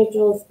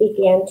individuals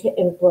begin to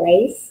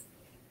embrace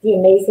the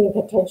amazing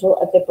potential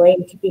of the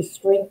brain to be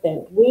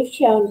strengthened? We've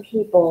shown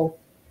people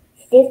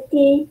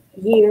 50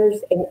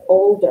 years and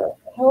older,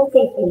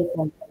 healthy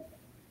people,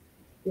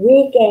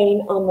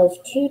 regain almost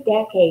 2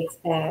 decades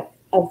back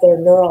of their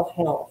neural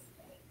health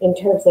in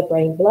terms of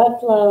brain blood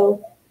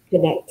flow,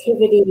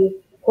 connectivity,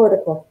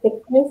 cortical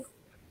thickness,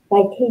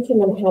 by teaching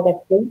them how to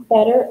think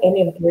better and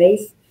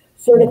embrace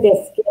sort of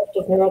this gift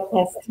of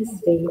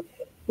neuroplasticity.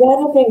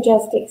 rather than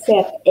just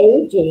accept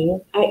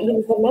aging,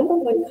 the number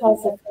one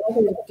cause of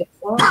cognitive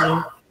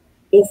decline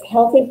is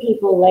healthy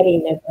people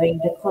letting their brain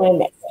decline.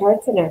 That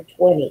starts in our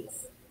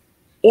 20s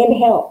in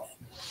health.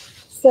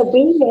 So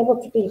being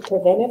able to be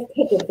preventive,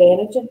 take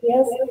advantage of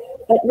this,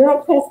 but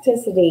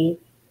neuroplasticity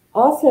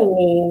also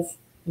means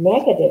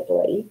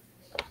negatively,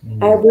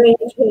 our brain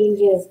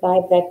changes by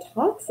the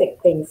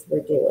toxic things we're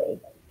doing.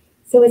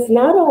 So it's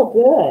not all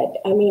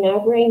good. I mean,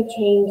 our brain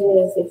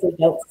changes if we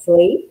don't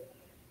sleep.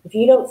 If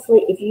you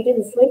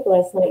didn't sleep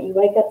last night, you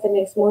wake up the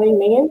next morning,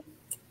 man,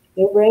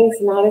 your brain's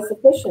not as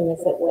efficient as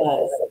it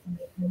was.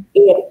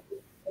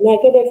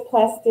 Negative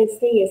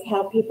plasticity is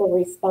how people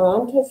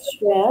respond to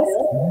stress,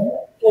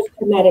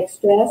 post-traumatic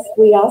stress.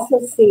 We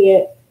also see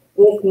it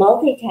with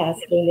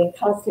multitasking and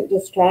constant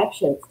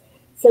distractions.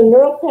 So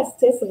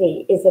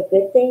neuroplasticity is a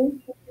good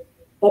thing,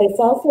 but it's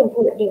also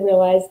important to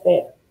realize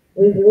that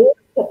we lose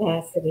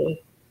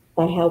capacity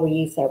by how we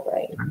use our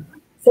brain.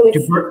 So it's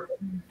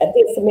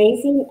this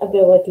amazing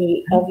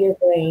ability of your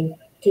brain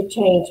to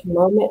change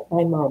moment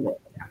by moment.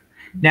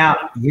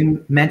 Now,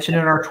 you mentioned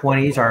in our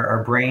 20s,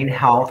 our brain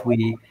health,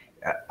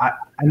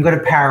 I'm going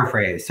to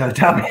paraphrase, so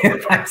tell me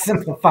if I'm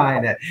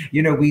simplifying it.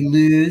 We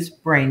lose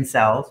brain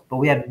cells, but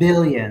we have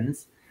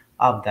billions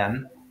of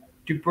them.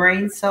 Do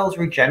brain cells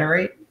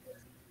regenerate?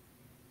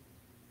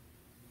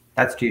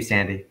 That's to you,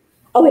 Sandy.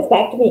 Oh, it's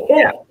back to me. Good.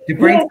 Yeah. Do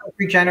brain cells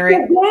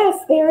regenerate? Yes,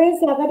 there is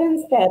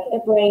evidence that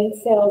the brain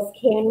cells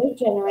can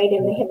regenerate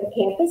in the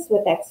hippocampus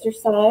with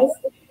exercise,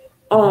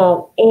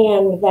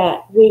 and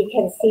that we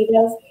can see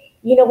those.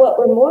 What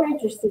we're more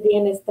interested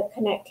in is the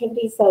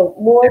connectivity. So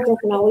more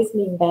doesn't always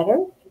mean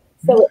better.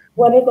 So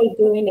what are they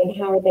doing and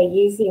how are they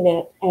using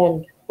it?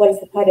 And what is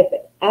the part of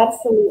it?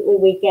 Absolutely,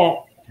 we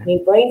get new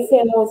brain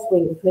cells,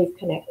 we improve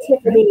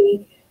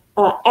connectivity.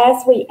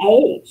 As we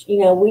age,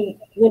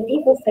 when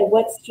people say,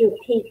 what's your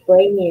peak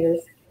brain years?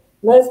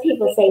 Most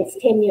people say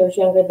it's 10 years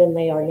younger than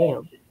they are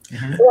now.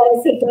 Well,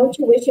 I say, don't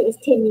you wish it was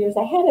 10 years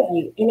ahead of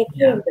you? And it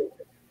can be.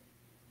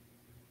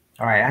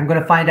 All right, I'm going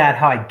to find out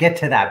how I get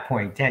to that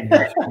point 10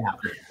 years from now.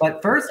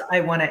 But first, I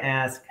want to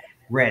ask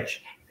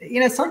Rich,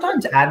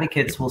 sometimes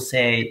advocates will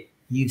say,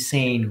 you've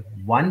seen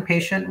one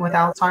patient with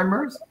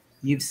Alzheimer's,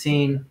 you've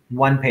seen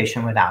one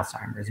patient with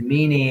Alzheimer's,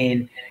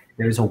 meaning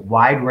there's a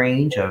wide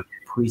range of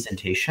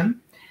presentation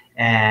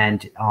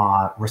and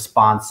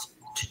response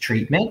to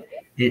treatment.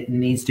 It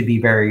needs to be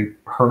very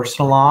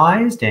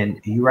personalized.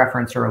 And you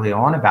referenced early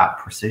on about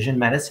precision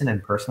medicine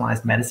and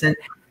personalized medicine.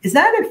 Is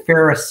that a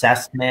fair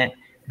assessment?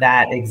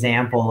 That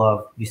example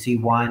of you see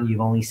one,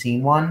 you've only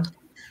seen one?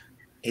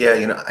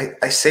 Yeah,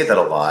 I say that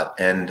a lot,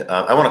 and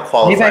I want to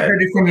qualify. Maybe I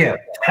heard it from you.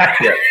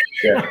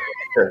 yeah,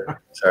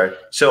 sure. Sorry.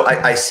 So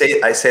I say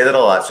that a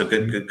lot. So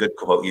good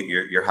quote.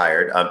 You're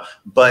hired.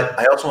 But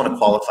I also want to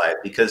qualify it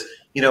because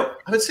I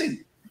would say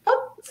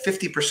about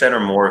 50% or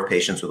more of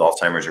patients with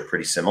Alzheimer's are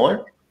pretty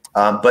similar.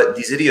 But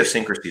these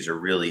idiosyncrasies are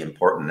really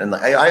important. And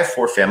I have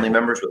 4 family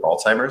members with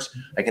Alzheimer's.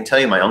 I can tell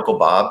you, my Uncle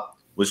Bob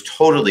was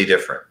totally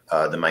different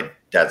than my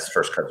dad's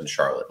first cousin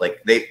Charlotte.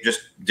 Like they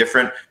just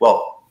different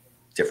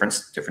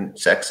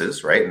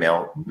sexes, right?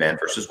 Man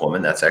versus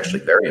woman. That's actually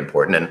very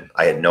important. And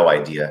I had no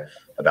idea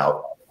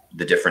about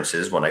the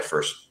differences when I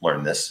first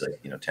learned this,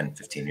 10,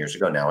 15 years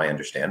ago. Now I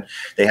understand.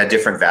 They had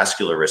different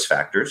vascular risk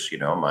factors.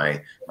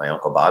 My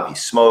Uncle Bob, he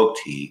smoked,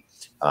 he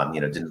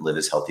didn't live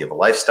as healthy of a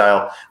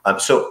lifestyle.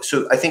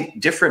 So I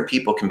think different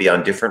people can be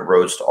on different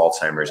roads to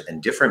Alzheimer's,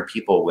 and different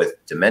people with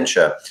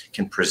dementia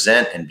can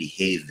present and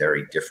behave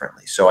very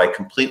differently. So I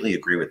completely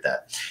agree with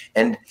that.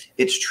 And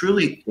it's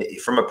truly,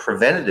 from a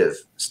preventative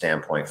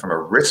standpoint, from a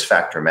risk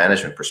factor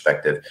management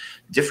perspective,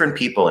 different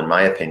people, in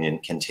my opinion,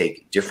 can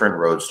take different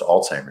roads to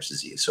Alzheimer's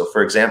disease. So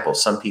for example,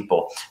 some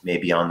people may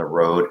be on the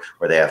road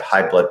where they have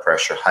high blood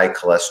pressure, high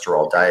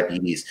cholesterol,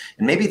 diabetes,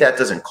 and maybe that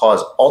doesn't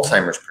cause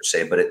Alzheimer's per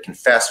se, but it can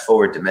fast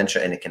forward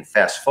dementia and it can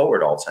fast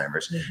forward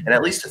Alzheimer's. And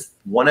at least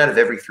 1 out of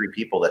every 3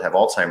 people that have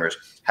Alzheimer's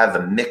have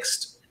a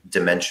mixed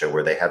dementia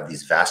where they have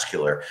these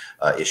vascular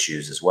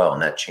issues as well,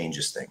 and that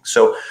changes things.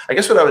 So I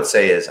guess what I would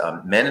say is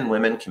men and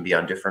women can be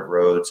on different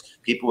roads.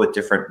 People with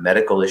different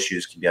medical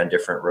issues can be on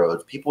different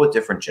roads. People with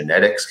different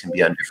genetics can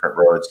be on different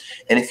roads.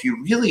 And if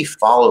you really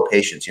follow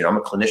patients, I'm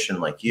a clinician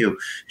like you,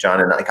 John,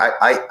 and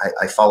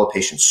I follow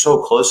patients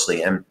so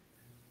closely, and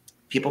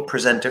people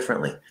present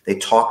differently. They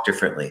talk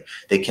differently.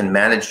 They can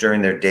manage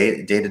during their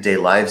day-to-day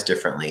lives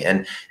differently.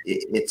 And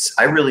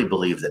I really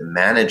believe that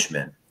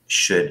management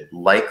should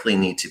likely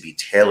need to be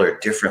tailored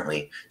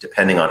differently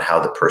depending on how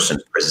the person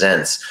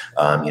presents,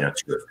 to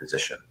a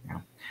physician. Yeah.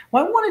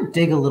 Well, I want to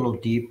dig a little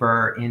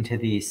deeper into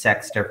these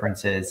sex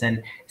differences.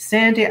 And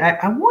Sandy,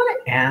 I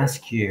want to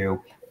ask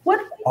you,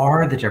 what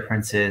are the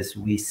differences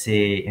we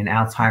see in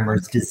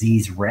Alzheimer's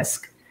disease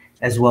risk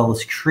as well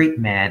as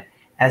treatment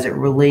as it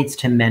relates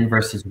to men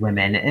versus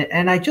women?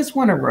 And I just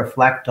want to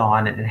reflect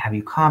on and have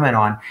you comment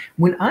on,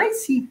 when I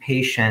see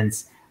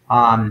patients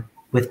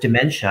with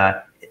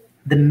dementia,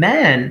 the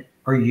men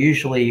are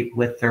usually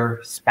with their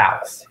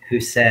spouse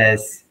who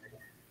says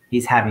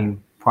he's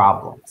having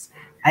problems.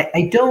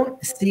 I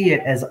don't see it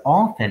as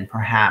often,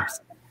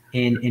 perhaps,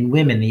 in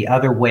women the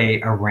other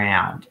way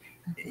around.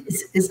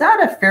 Is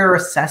that a fair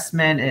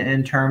assessment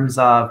in terms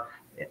of,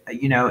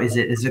 is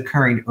it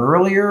occurring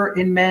earlier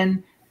in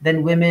men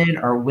than women,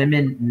 or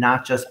women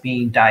not just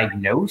being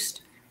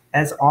diagnosed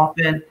as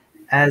often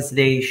as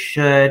they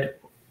should?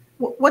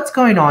 What's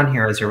going on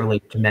here as it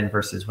relates to men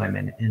versus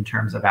women in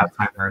terms of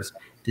Alzheimer's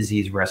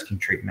disease risk and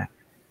treatment?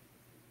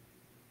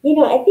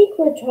 I think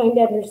we're trying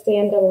to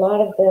understand a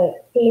lot of the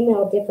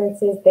female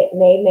differences that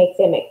may make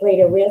them at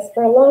greater risk.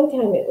 For a long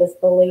time, it was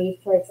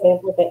believed, for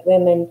example, that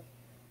women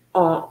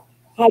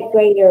had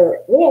greater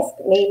risk,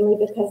 mainly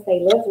because they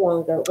live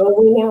longer. Well,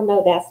 we now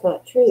know that's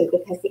not true,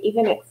 because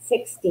even at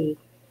 60,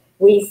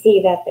 we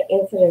see that the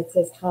incidence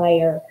is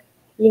higher.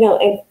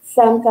 And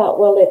some thought,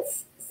 well,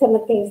 it's some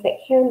of the things that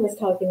Karen was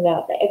talking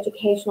about, the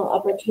educational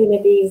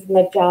opportunities and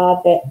the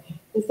job, the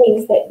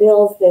things that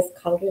builds this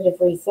cognitive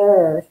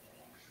reserve.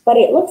 But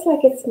it looks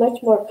like it's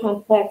much more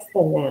complex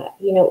than that.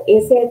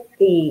 Is it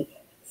the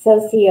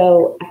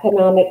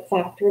socioeconomic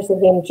factors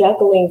of them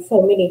juggling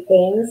so many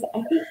things?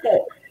 I think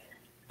that,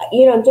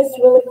 I'm just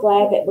really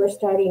glad that we're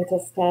starting to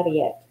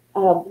study it.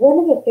 One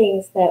of the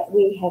things that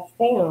we have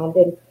found,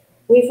 and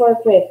we've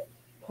worked with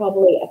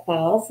probably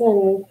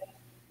 1,000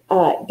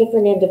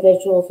 different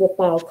individuals with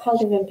mild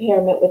cognitive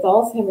impairment with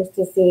Alzheimer's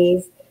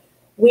disease,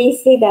 we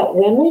see that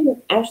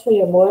women actually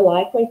are more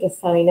likely to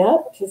sign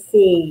up to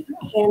see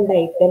can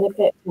they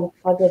benefit from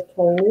cognitive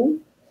training.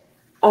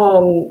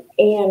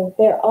 And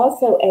they're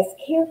also, as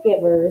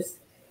caregivers,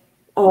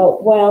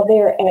 while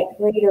they're at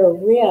greater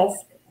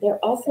risk, they're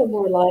also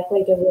more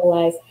likely to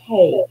realize,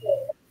 hey,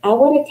 I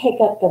want to take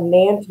up the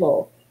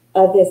mantle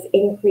of this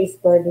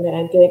increased burden that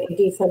I'm doing and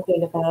do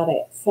something about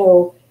it.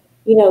 So,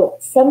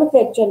 some of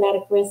the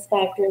genetic risk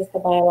factors, the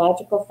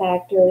biological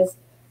factors,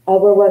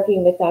 we're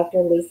working with Dr.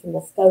 Lisa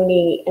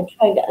Mosconi and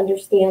trying to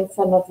understand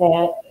some of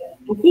that.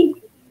 I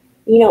think,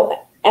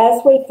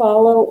 as we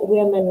follow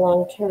women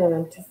long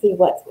term to see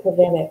what's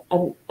prevented,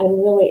 I'm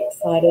really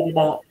excited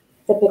about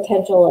the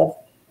potential of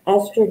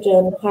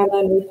estrogen,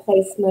 hormone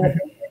replacement,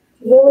 to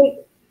really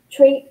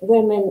treat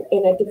women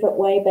in a different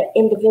way, but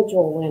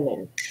individual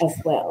women as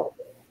well.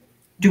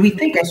 Do we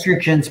think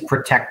estrogen's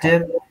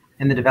protective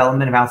in the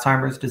development of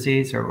Alzheimer's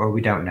disease, or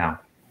we don't know?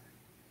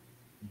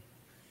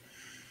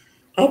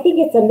 I think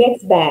it's a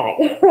mixed bag,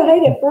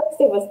 right? At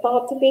first it was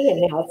thought to be, and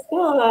now it's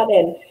not.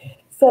 And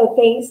so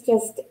things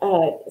just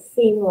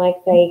seem like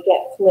they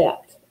get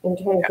flipped in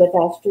terms of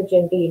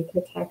estrogen being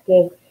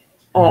protective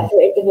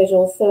for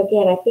individuals. So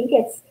again, I think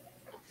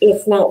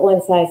it's not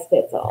one size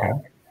fits all.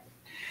 Okay.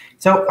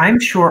 So I'm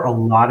sure a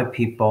lot of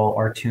people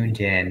are tuned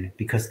in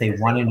because they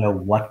want to know,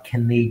 what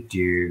can they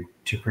do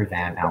to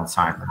prevent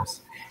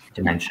Alzheimer's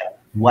dementia?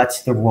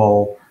 What's the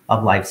role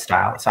of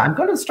lifestyle? So I'm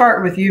going to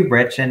start with you,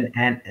 Rich, and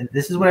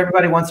this is what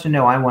everybody wants to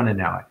know. I want to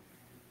know it.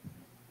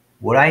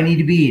 What do I need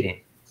to be eating?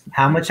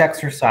 How much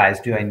exercise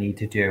do I need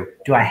to do?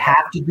 Do I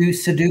have to do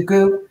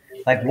Sudoku?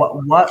 Like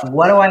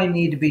what do I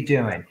need to be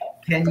doing?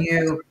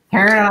 Karen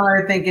and I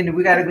are thinking,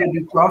 we got to go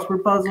do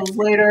crossword puzzles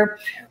later.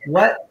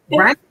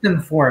 Rank them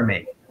for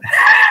me.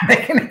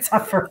 Making it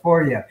tougher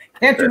for you.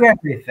 Can't do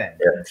everything.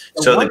 Yeah.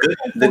 So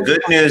the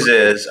good news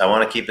is, I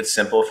want to keep it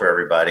simple for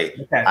everybody.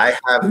 Okay. I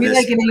have this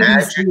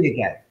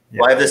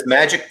I have this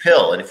magic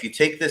pill, and if you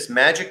take this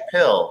magic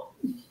pill,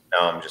 no,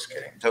 I'm just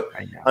kidding. So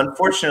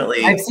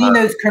unfortunately, I've seen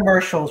those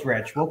commercials,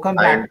 Rich. We'll come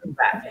back to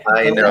that.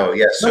 I know.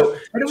 Yes. Yeah. So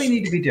what do we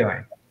need to be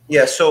doing?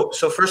 Yeah. So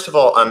first of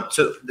all,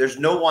 so there's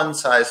no one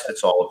size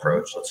fits all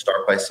approach. Let's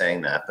start by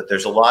saying that. But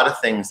there's a lot of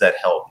things that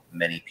help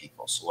many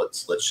people. So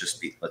let's just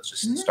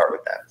start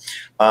with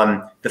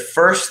that. The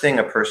first thing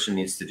a person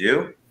needs to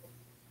do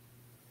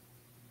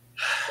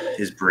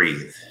is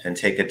breathe and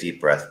take a deep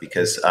breath,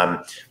 because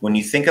when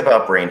you think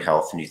about brain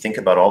health and you think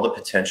about all the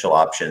potential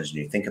options and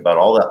you think about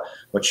all the,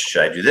 what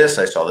should I do this?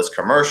 I saw this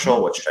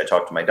commercial. What should I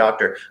talk to my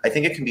doctor? I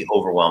think it can be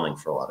overwhelming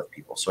for a lot of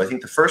people. So I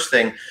think the first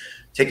thing,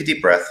 take a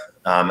deep breath,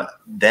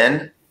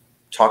 then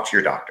talk to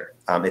your doctor.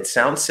 It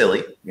sounds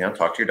silly,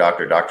 talk to your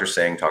doctor. Doctor's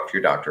saying talk to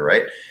your doctor,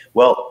 right?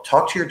 Well,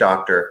 talk to your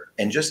doctor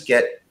and just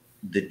get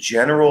the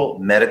general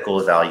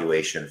medical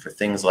evaluation for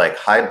things like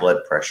high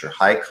blood pressure,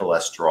 high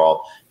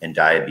cholesterol, and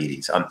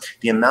diabetes.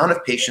 The amount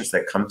of patients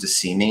that come to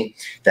see me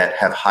that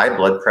have high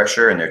blood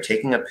pressure and they're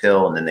taking a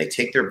pill and then they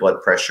take their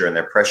blood pressure and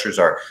their pressures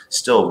are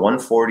still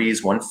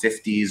 140s,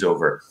 150s,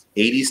 over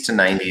 80s to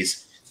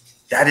 90s,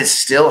 that is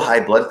still high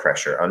blood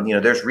pressure.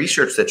 There's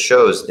research that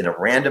shows in a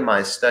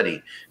randomized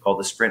study called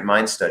the Sprint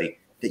Mind study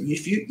that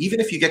even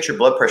if you get your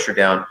blood pressure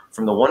down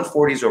from the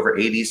 140s over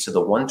 80s to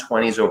the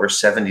 120s over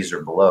 70s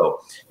or below,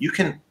 you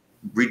can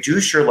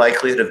reduce your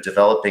likelihood of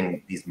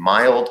developing these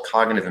mild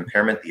cognitive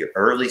impairment, the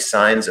early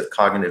signs of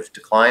cognitive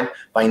decline,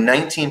 by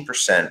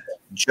 19%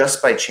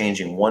 just by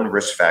changing one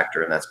risk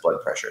factor, and that's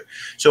blood pressure.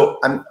 So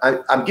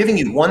I'm giving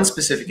you one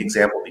specific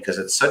example because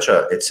it's such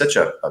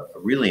a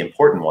really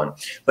important one.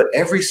 But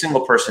every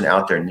single person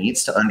out there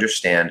needs to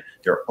understand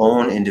their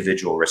own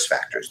individual risk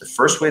factors. The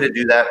first way to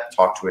do that,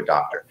 talk to a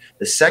doctor.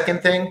 The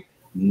second thing,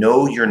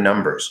 Know your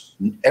numbers.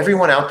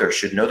 Everyone out there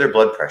should know their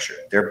blood pressure,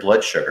 their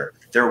blood sugar,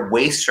 their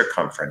waist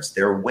circumference,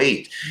 their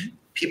weight.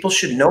 People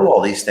should know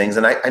all these things.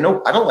 And I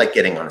know I don't like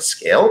getting on a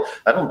scale.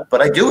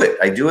 But I do it.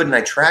 I do it and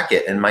I track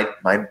it. And my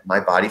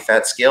body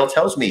fat scale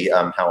tells me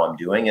how I'm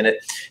doing, and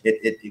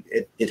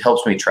it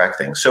helps me track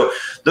things. So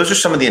those are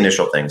some of the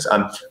initial things.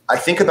 I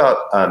think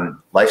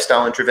about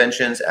lifestyle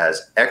interventions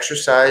as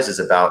exercise is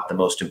about the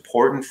most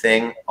important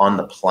thing on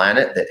the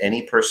planet that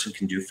any person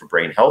can do for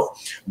brain health.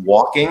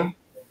 Walking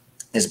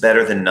is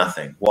better than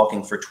nothing.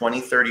 Walking for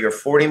 20, 30, or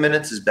 40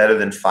 minutes is better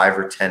than 5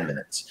 or 10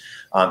 minutes.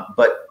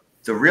 But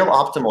the real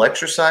optimal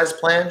exercise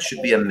plan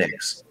should be a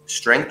mix.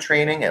 Strength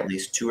training at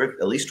least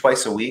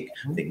twice a week.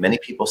 I think many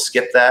people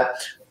skip that.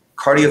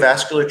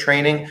 Cardiovascular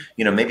training,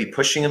 maybe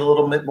pushing it a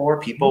little bit more.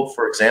 People,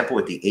 for example,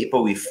 with the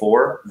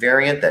ApoE4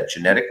 variant, that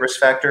genetic risk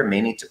factor,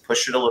 may need to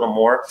push it a little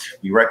more.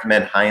 We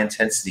recommend high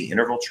intensity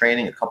interval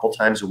training a couple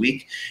times a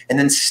week. And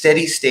then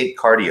steady state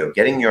cardio,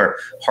 getting your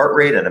heart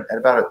rate at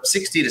about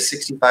 60 to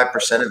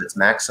 65% of its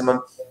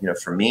maximum.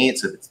 For me,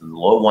 it's in the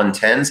low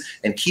 110s,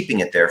 and keeping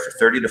it there for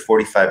 30 to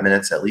 45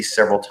 minutes, at least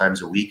several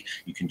times a week.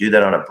 You can do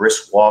that on a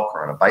brisk walk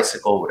or on a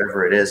bicycle,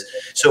 whatever it is.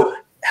 So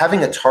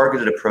having a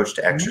targeted approach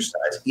to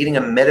exercise, eating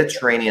a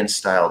Mediterranean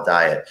style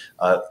diet,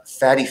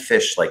 fatty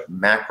fish like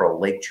mackerel,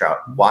 lake trout,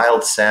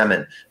 wild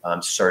salmon,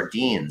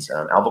 sardines,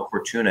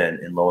 albacore tuna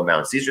in low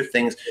amounts. These are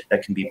things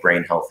that can be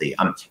brain healthy.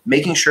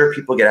 Making sure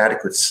people get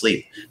adequate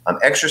sleep.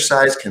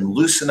 Exercise can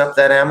loosen up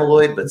that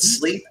amyloid, but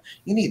sleep,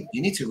 you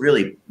need to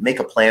really make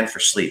a plan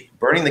for sleep.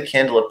 Burning the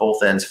candle at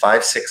both ends,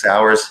 5-6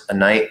 hours a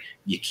night,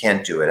 you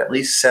can't do it. At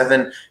least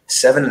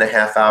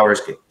 7.5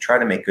 hours. Try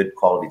to make good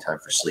quality time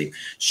for sleep.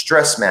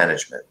 Stress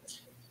management,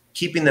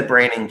 keeping the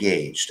brain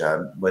engaged.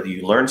 Whether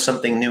you learn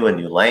something new, a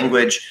new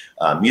language,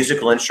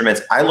 musical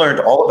instruments. I learned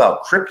all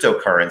about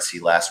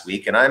cryptocurrency last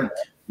week, and I'm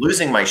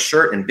losing my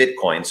shirt in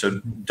Bitcoin. So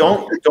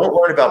don't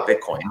learn about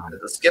Bitcoin.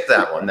 Skip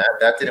that one.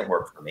 That didn't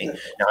work for me.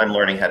 Now I'm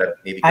learning how to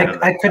maybe.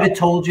 I could have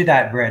told you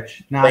that,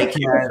 Rich. Thank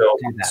you.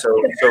 So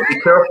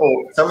be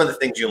careful. Some of the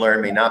things you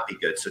learn may not be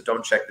good. So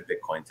don't check the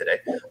Bitcoin today.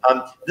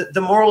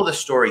 The moral of the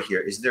story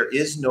here is there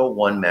is no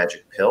one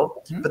magic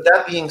pill. But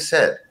that being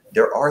said,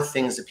 there are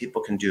things that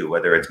people can do,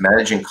 whether it's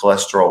managing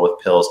cholesterol with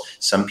pills.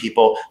 Some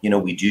people,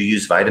 we do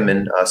use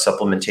vitamin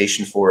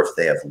supplementation for if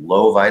they have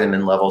low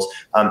vitamin levels.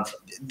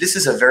 This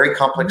is a very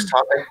complex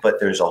topic,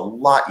 but there's a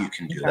lot you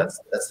can do. That's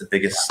the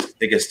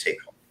biggest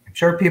take home. I'm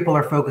sure people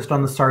are focused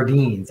on the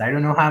sardines. I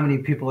don't know how many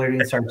people are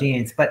doing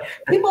sardines, but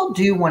people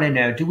do want to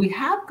know, do we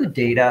have good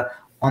data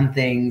on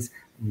things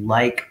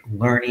like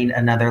learning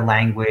another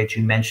language?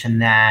 You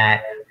mentioned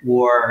that,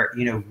 or,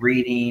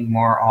 reading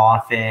more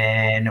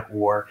often,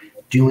 or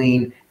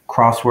doing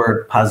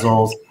crossword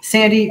puzzles.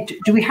 Sandy,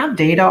 do we have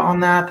data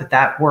on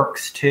that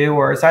works too?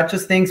 Or is that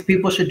just things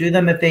people should do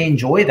them if they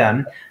enjoy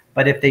them,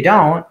 but if they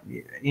don't,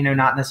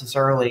 not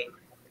necessarily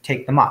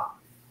take them up?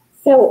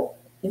 So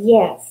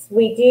yes,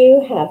 we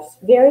do have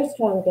very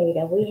strong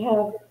data. We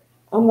have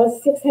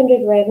almost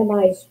 600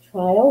 randomized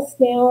trials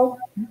now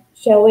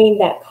showing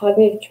that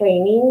cognitive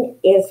training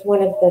is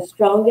one of the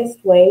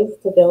strongest ways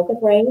to build the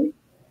brain.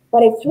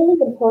 But it's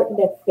really important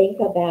to think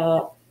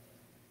about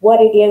what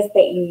it is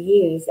that you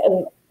use.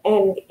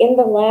 And in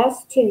the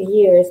last 2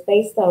 years,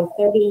 based on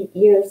 30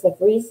 years of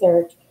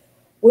research,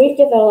 we're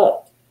trying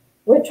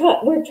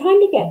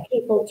to get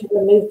people to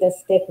remove the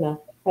stigma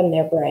from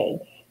their brain.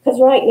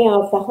 Because right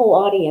now, if the whole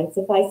audience,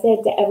 if I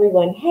said to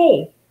everyone,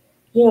 hey,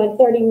 in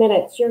 30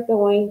 minutes, you're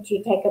going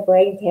to take a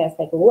brain test,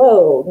 like,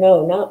 whoa,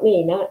 no, not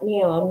me, not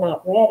now, I'm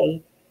not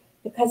ready.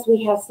 Because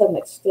we have so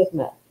much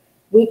stigma.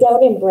 We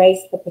don't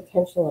embrace the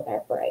potential of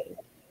our brain.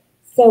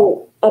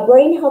 So a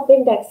brain health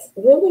index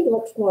really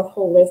looks more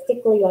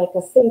holistically like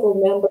a single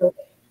number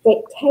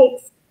that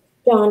takes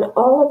down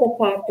all of the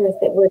factors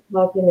that we're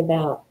talking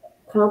about: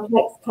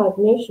 complex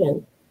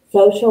cognition,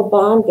 social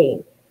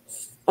bonding,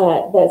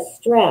 the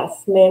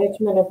stress,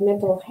 management of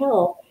mental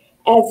health,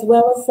 as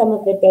well as some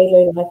of the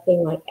daily life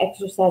thing like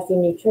exercise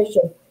and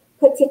nutrition,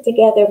 puts it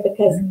together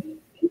because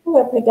people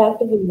are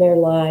productive in their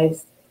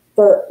lives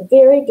for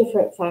very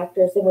different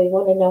factors, and we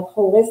want to know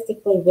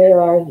holistically,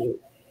 where are you?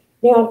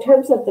 Now, in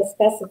terms of the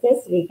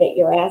specificity that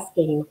you're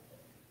asking,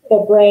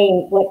 the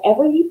brain,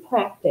 whatever you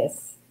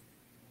practice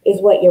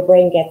is what your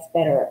brain gets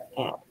better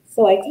at.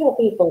 So I tell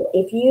people,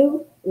 if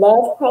you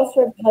love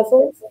crossword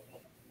puzzles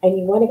and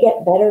you want to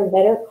get better and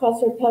better at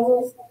crossword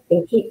puzzles,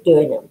 then keep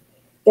doing them.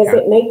 Does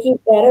it make you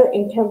better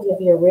in terms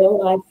of your real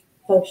life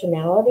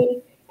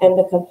functionality and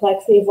the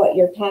complexity of what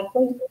you're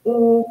tackling?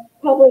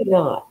 Probably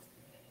not.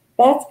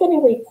 That's going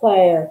to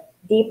require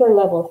deeper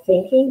level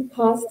thinking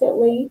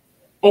constantly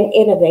and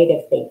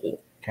innovative thinking.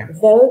 Okay.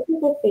 Those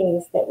are the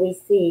things that we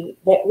see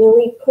that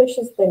really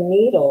pushes the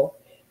needle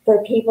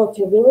for people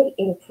to really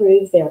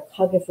improve their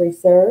cognitive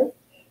reserve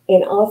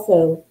and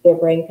also their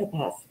brain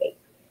capacity.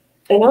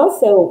 And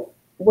also,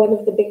 one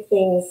of the big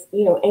things,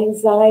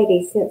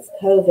 anxiety since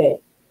COVID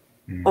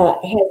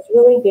has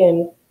really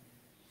been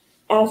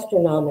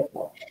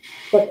astronomical.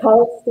 For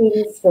college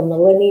students, for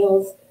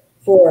millennials,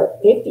 for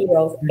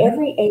 50-year-olds,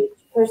 every age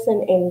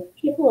person and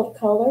people of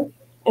color,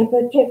 and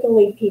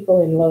particularly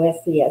people in low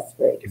SES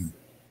groups.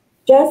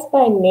 Just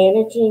by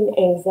managing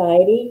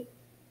anxiety,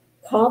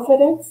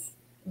 confidence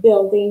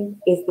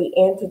building is the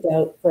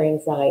antidote for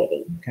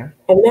anxiety. Okay.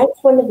 And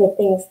that's one of the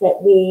things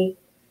that we,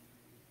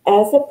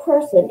 as a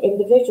person,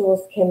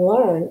 individuals can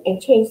learn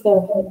and change their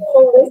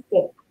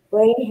holistic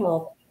brain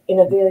health in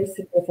a very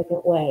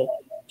significant way,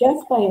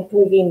 just by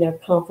improving their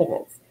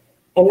confidence.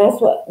 And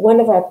that's what one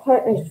of our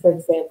partners, for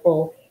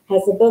example,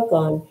 has a book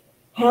on.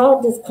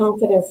 How does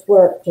confidence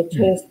work to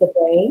change the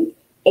brain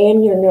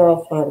and your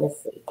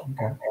neuropharmacy?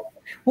 Okay.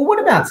 Well,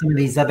 what about some of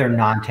these other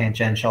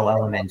non-tangential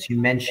elements? You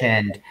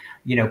mentioned,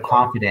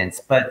 confidence,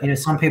 but,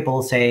 some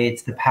people say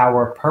it's the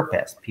power of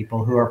purpose.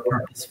 People who are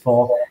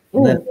purposeful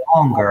live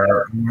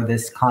longer, or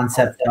this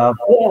concept of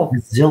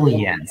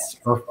resilience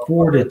or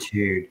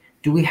fortitude.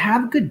 Do we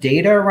have good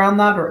data around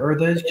that, or are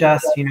those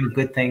just,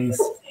 good things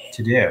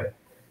to do?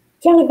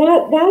 John,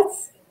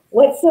 that's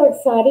what's so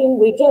exciting.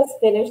 We just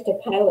finished a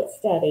pilot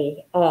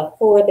study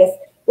for this.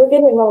 We're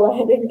going to enroll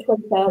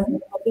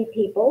 120,000 healthy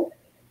people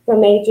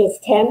from ages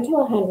 10 to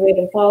 100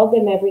 and follow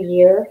them every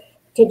year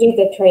to do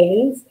the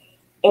trainings.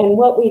 And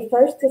what we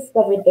first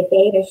discovered, the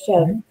data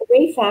showed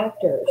 3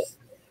 factors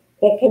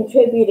that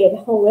contributed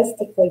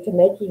holistically to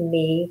making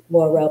me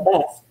more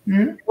robust.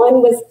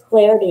 One was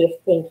clarity of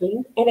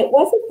thinking, and it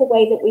wasn't the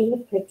way that we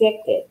had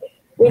predicted.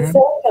 We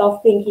started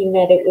off thinking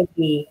that it would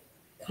be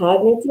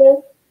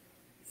cognitive,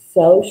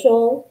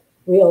 social,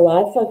 real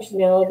life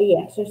functionality,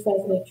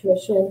 exercise,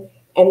 nutrition,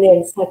 and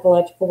then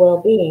psychological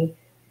well-being.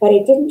 But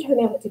it didn't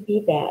turn out to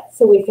be that.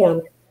 So we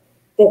found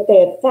that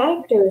the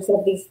factors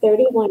of these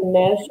 31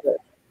 measures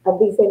of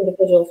these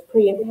individuals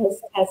pre and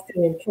post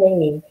testing and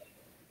training,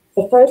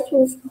 the first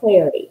one's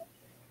clarity,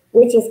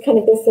 which is kind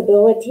of this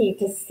ability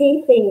to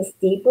see things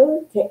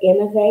deeper, to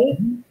innovate.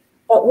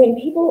 But when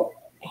people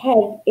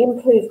had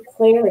improved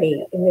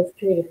clarity in this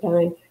period of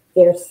time,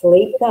 their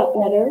sleep got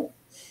better,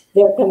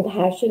 their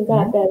compassion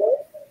got better,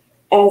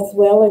 as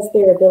well as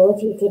their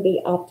ability to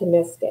be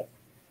optimistic.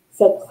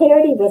 So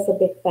clarity was a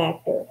big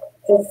factor.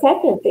 The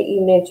second that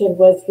you mentioned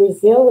was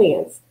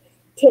resilience,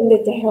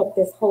 tended to help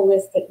this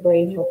holistic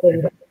brain health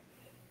index.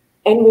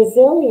 And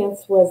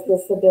resilience was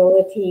this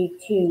ability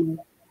to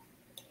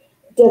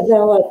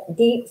develop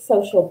deep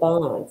social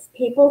bonds,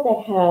 people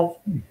that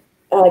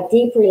have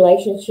deep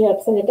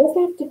relationships, and it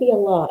doesn't have to be a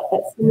lot,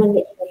 but someone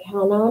that you can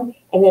count on,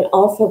 and then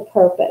also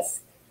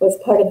purpose was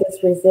part of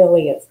this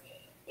resilience.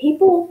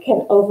 People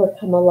can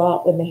overcome a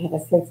lot when they have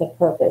a sense of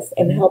purpose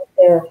and help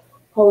their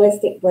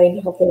holistic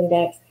brain health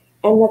index.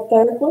 And the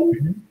third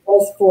one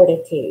was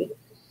fortitude.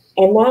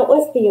 And that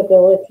was the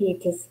ability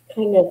to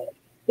kind of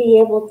be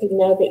able to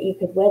know that you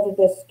could weather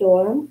the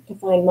storm, to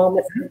find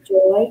moments of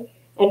joy,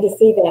 and to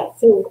see that.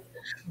 So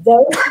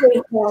those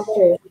 3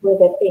 factors were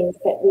the things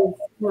that we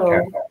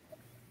found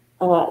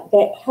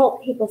that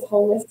help people's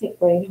holistic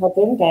brain health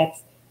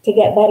index to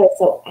get better.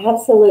 So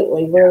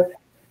absolutely, we're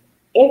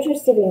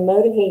interested in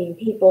motivating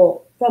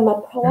people from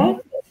a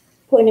proactive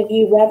point of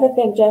view rather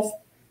than just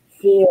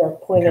fear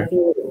point of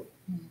view.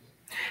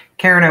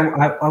 Karen,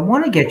 I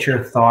want to get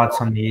your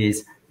thoughts on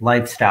these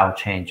lifestyle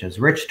changes.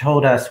 Rich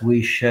told us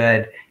we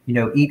should,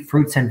 eat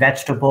fruits and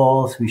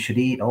vegetables. We should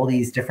eat all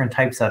these different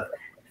types of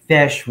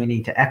fish. We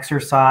need to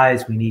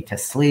exercise. We need to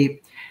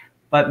sleep.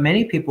 But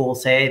many people will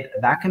say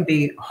that can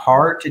be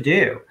hard to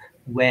do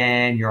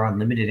when you're on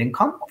limited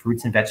income.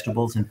 Fruits and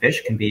vegetables and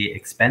fish can be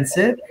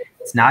expensive.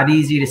 It's not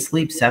easy to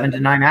sleep 7 to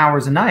 9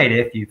 hours a night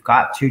if you've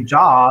got 2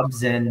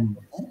 jobs and,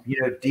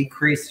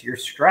 decrease your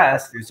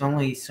stress. There's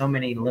only so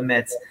many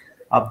limits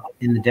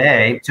in the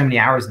day, so many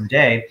hours in the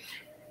day.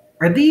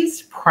 Are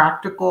these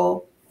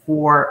practical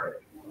for,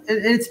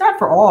 and it's not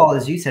for all,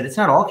 as you said, it's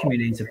not all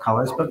communities of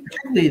colors, but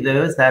particularly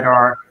those that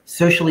are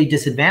socially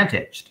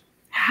disadvantaged?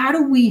 How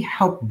do we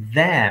help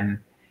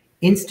them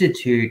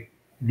institute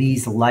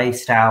these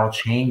lifestyle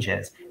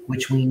changes,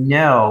 which we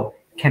know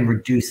can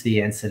reduce the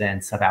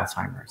incidence of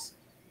Alzheimer's?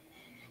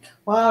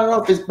 Well, I don't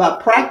know if it's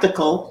about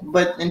practical,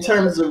 but in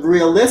terms of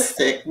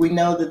realistic, we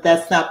know that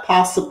that's not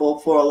possible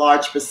for a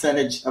large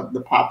percentage of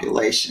the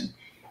population.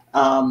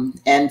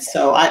 And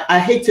so I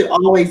hate to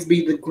always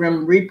be the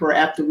grim reaper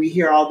after we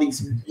hear all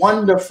these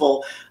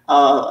wonderful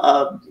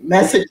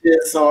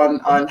messages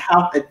on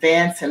how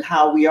advanced and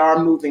how we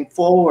are moving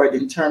forward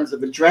in terms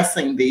of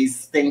addressing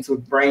these things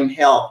with brain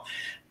health.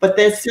 But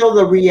there's still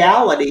the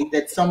reality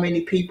that so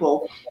many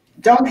people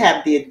don't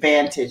have the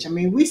advantage. I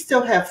mean, we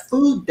still have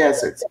food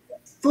deserts.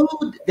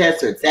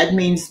 That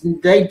means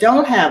they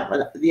don't have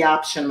the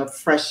option of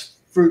fresh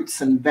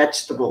fruits and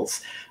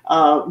vegetables.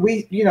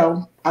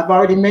 I've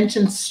already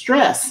mentioned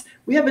stress.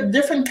 We have a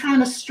different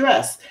kind of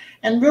stress.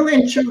 And really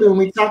and truly, when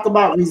we talk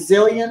about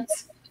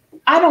resilience,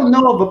 I don't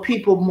know of a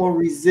people more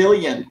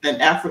resilient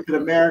than African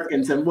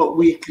Americans and what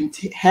we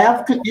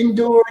have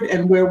endured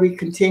and where we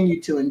continue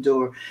to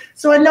endure.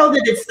 So I know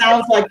that it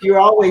sounds like you're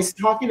always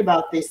talking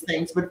about these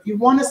things, but if you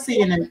want to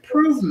see an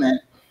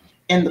improvement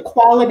in the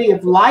quality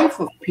of life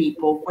of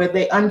people where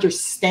they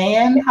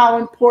understand how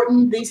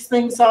important these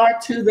things are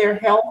to their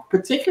health,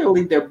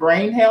 particularly their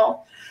brain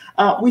health,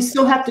 we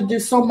still have to do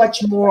so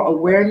much more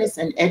awareness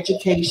and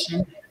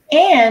education,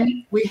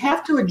 and we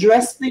have to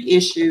address the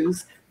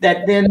issues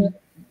that then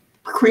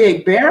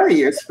create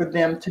barriers for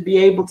them to be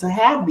able to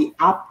have the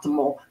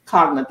optimal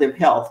cognitive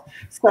health.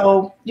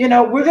 So, you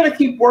know, we're going to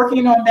keep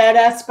working on that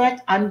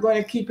aspect. I'm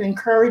going to keep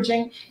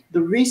encouraging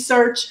the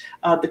research,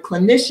 the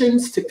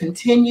clinicians to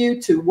continue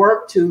to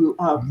work to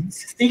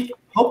seek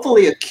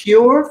hopefully a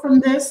cure from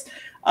this.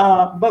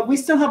 But we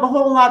still have a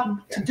whole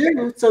lot to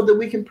do so that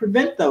we can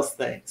prevent those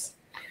things.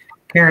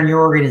 Karen, your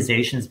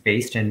organization is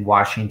based in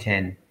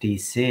Washington,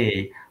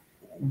 D.C.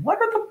 What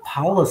are the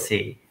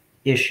policy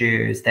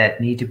issues that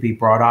need to be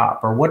brought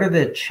up, or what are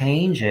the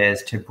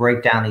changes to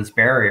break down these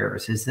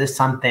barriers? Is this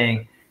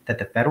something that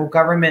the federal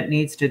government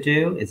needs to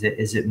do? Is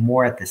it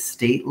more at the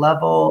state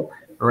level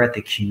or at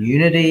the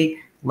community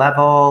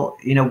level?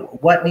 You know,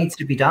 what needs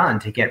to be done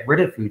to get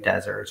rid of food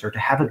deserts or to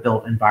have a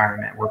built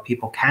environment where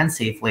people can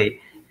safely,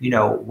 you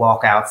know,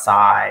 walk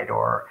outside?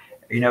 Or,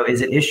 you know,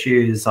 is it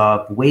issues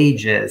of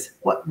wages?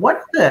 What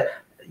are the,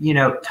 you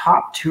know,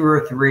 top 2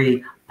 or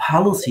 3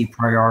 policy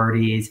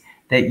priorities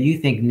that you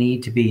think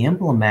need to be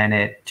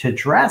implemented to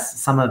address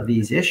some of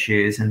these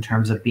issues in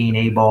terms of being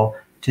able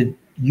to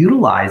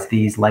utilize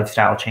these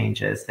lifestyle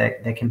changes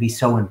that can be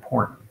so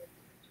important?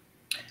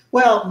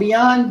 Well,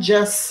 beyond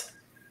just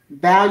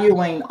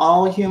valuing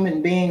all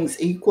human beings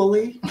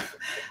equally,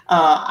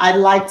 I'd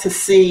like to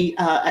see,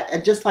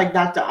 just like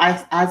Dr.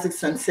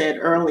 Isaacson said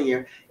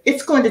earlier,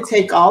 it's going to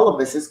take all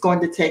of us. It's going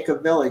to take a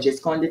village.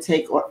 It's going to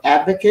take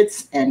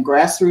advocates and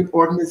grassroots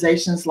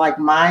organizations like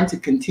mine to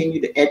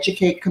continue to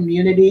educate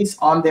communities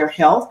on their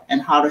health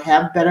and how to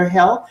have better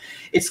health.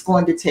 It's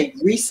going to take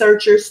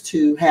researchers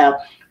to have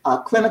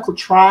clinical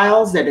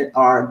trials that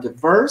are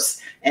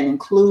diverse and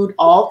include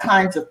all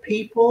kinds of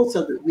people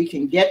so that we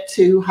can get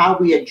to how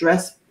we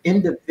address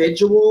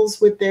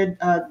individuals with their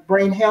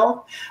brain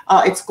health.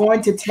 It's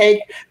going to take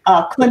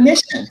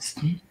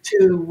clinicians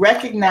to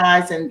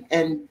recognize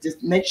and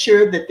just make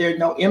sure that there's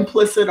no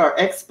implicit or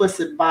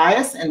explicit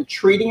bias in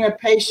treating a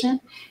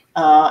patient.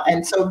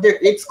 And so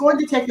it's going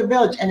to take a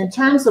village. And in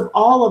terms of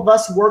all of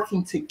us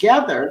working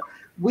together,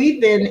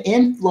 we then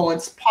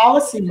influence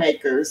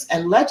policymakers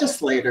and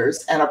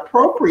legislators and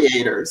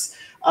appropriators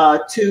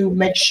to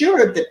make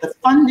sure that the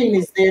funding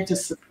is there to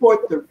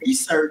support the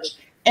research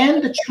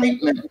and the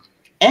treatment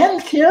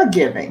and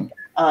caregiving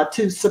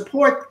to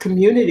support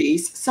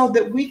communities so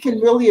that we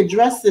can really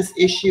address this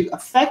issue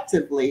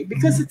effectively,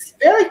 because it's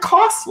very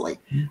costly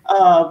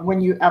when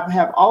you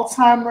have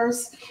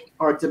Alzheimer's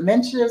or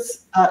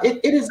dementias.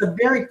 It is a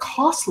very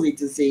costly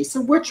disease.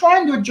 So we're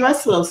trying to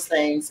address those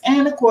things.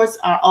 And of course,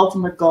 our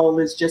ultimate goal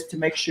is just to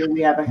make sure we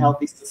have a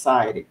healthy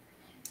society.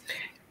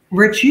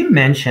 Rich, you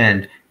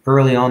mentioned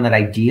early on that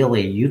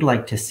ideally you'd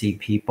like to see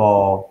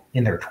people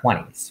in their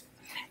 20s.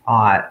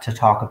 To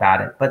talk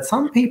about it. But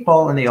some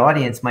people in the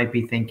audience might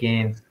be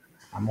thinking,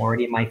 I'm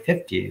already in my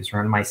 50s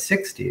or in my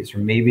 60s or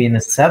maybe in the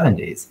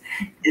 70s.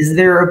 Is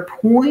there a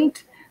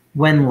point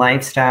when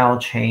lifestyle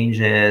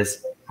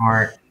changes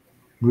aren't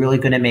really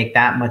going to make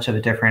that much of a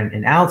difference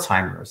in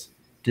Alzheimer's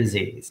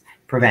disease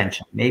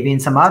prevention, maybe in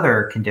some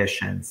other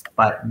conditions,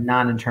 but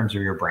not in terms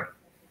of your brain?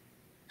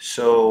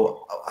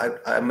 So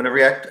I'm going to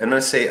react. I'm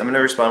going to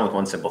respond with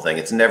one simple thing.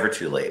 It's never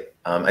too late.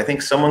 I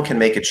think someone can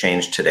make a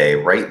change today,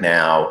 right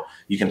now.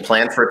 You can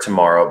plan for it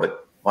tomorrow,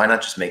 but why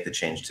not just make the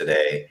change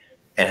today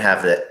and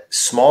have that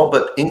small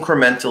but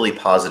incrementally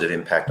positive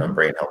impact on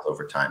brain health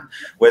over time?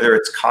 Whether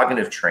it's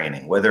cognitive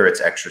training, whether it's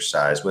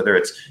exercise, whether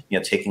it's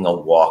taking a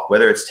walk,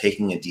 whether it's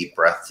taking a deep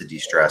breath to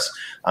de-stress.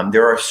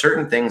 There are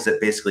certain things that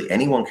basically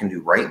anyone can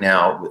do right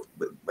now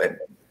with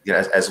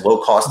as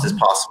low cost as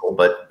possible,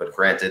 but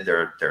granted,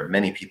 there are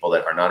many people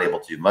that are not able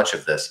to do much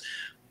of this.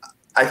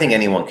 I think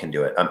anyone can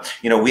do it.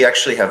 We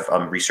actually have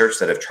research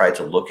that have tried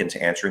to look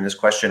into answering this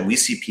question. We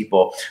see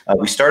people,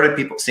 we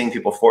started seeing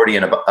people 40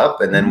 and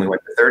up, and then we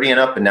went to 30 and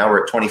up, and now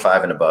we're at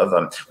 25 and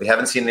above. We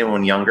haven't seen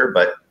anyone younger,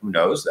 but who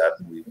knows, that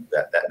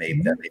may be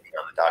on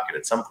the docket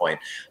at some point.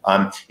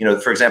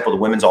 For example, the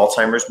Women's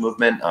Alzheimer's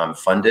Movement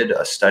funded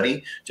a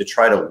study to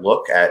try to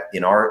look at,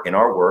 in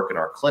our work, in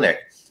our clinic,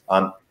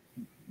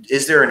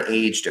 is there an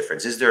age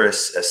difference? Is there a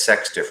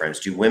sex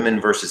difference? Do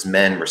women versus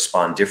men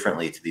respond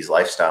differently to these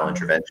lifestyle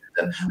interventions?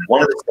 And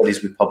one of the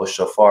studies we've published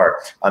so far,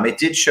 it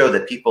did show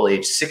that people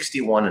aged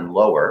 61 and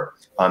lower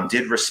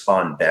did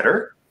respond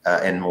better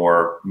and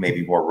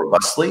maybe more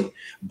robustly,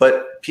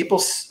 but people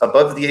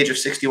above the age of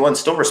 61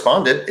 still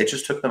responded. It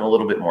just took them a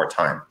little bit more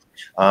time.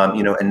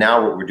 And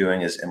now what we're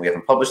doing is, and we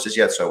haven't published this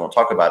yet, so I won't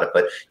talk about it,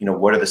 but,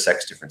 what are the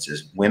sex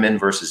differences? Women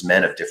versus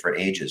men of different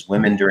ages,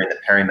 women during the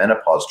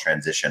perimenopause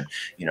transition,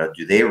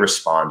 do they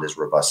respond as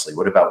robustly?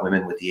 What about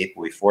women with the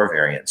APOE4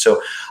 variant?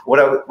 So what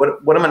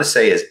I'm going to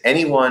say is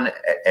anyone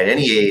at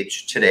any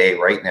age today,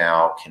 right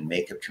now, can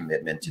make a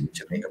commitment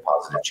to make a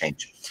positive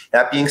change.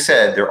 That being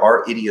said, there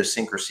are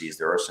idiosyncrasies.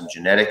 There are some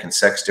genetic and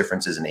sex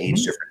differences and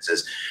age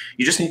differences.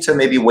 You just need to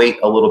maybe wait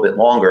a little bit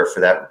longer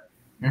for that,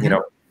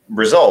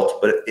 result.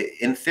 But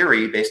in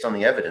theory, based on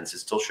the evidence, it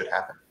still should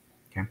happen.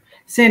 Okay.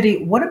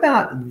 Sandy, what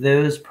about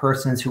those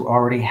persons who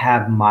already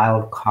have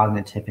mild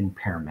cognitive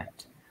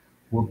impairment?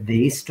 Will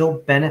they still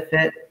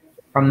benefit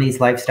from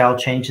these lifestyle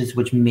changes,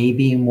 which may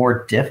be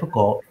more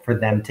difficult for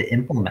them to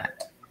implement?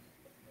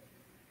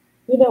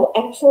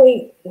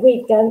 Actually,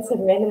 we've done some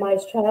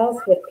randomized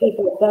trials with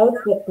people both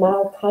with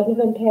mild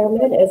cognitive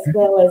impairment as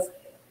well as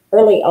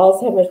early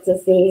Alzheimer's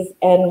disease.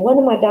 And one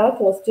of my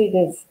doctoral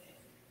students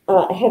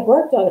had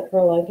worked on it for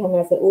a long time.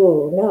 I said,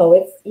 "Ooh, no,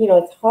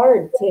 it's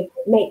hard to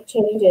make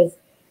changes."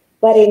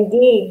 But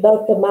indeed,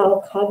 both the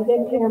mild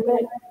cognitive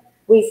impairment,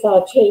 we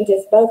saw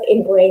changes both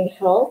in brain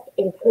health,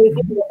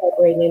 improving with our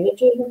brain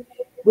imaging.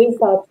 We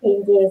saw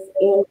changes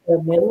in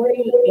their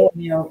memory, in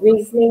their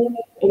reasoning,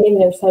 and in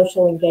their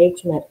social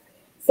engagement.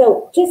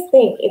 So just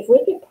think, if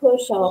we could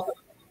push off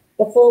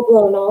the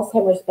full-blown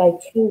Alzheimer's by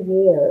 2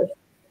 years,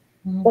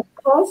 the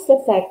cost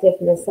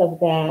effectiveness of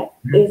that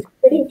is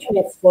pretty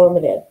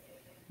transformative.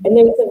 And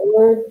there's a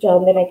word,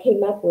 John, that I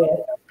came up with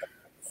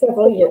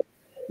several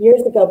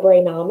years ago,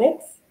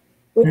 brainomics,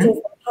 which is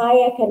the high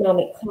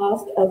economic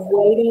cost of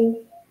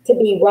waiting to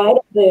be right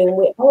a boom.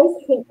 We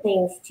always treat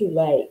things too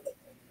late.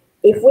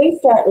 If we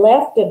start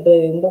left a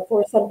boom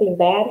before something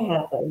bad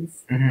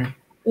happens,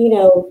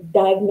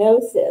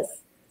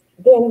 diagnosis,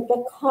 then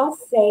the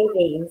cost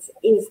savings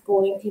is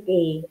going to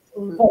be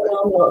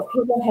phenomenal. If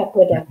people have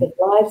productive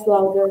lives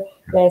longer,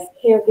 less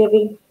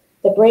caregiving,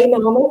 the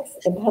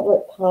brainomics and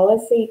public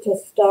policy to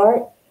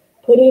start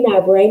putting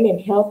our brain and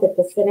health at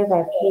the center of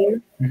our care,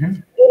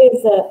 it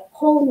is a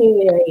whole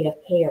new area of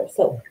care.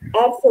 So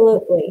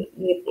absolutely,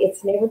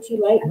 it's never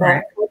too late.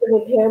 Mild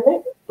cognitive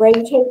impairment,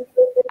 brain change,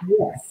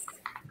 yes.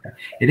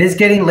 It is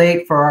getting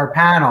late for our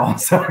panel,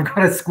 so I'm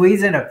going to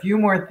squeeze in a few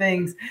more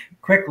things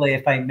quickly,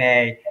 if I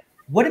may.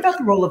 What about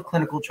the role of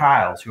clinical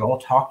trials? You all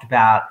talked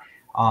about,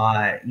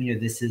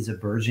 this is a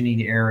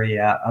burgeoning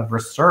area of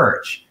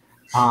research.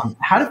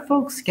 How do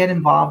folks get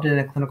involved in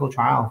a clinical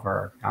trial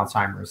for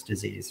Alzheimer's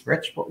disease?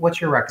 Rich, what's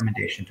your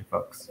recommendation to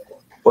folks?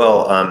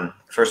 Well,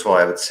 first of all,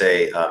 I would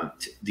say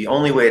the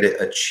only way to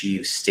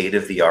achieve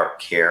state-of-the-art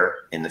care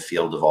in the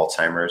field of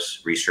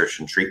Alzheimer's research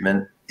and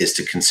treatment is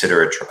to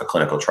consider a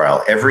clinical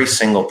trial. Every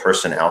single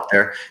person out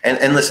there,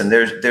 and listen,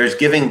 there's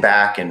giving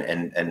back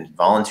and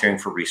volunteering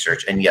for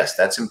research, and yes,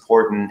 that's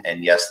important,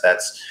 and yes,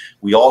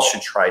 we all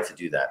should try to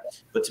do that.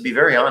 But to be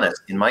very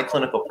honest, in my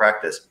clinical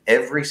practice,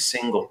 every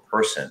single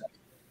person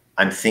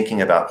I'm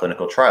thinking about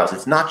clinical trials.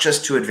 It's not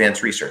just to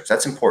advance research.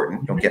 That's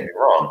important. Don't get me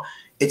wrong.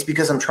 It's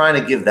because I'm trying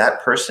to give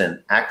that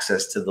person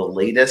access to the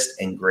latest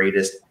and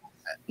greatest,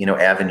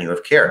 avenue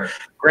of care.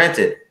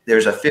 Granted,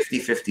 there's a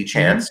 50-50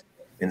 chance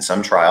in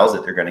some trials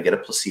that they're going to get a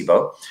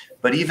placebo,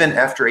 but even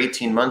after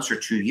 18 months or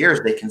 2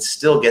 years, they can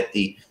still get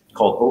the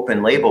called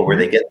open label where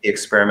they get the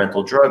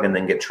experimental drug and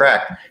then get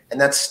tracked. And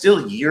that's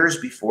still years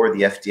before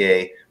the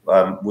FDA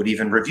would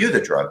even review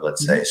the drug,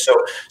 let's say. So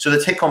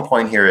the take home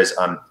point here is,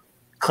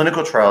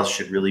 clinical trials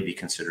should really be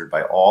considered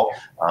by all.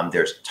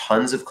 There's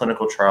tons of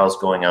clinical trials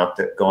going on.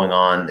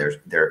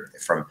 They're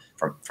from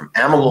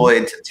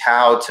amyloid to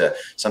tau to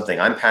something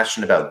I'm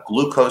passionate about,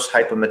 glucose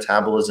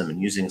hypometabolism, and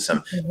using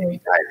some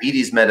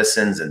diabetes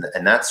medicines and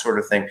that sort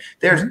of thing.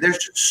 There's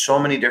just so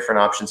many different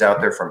options out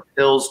there, from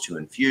pills to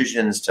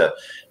infusions to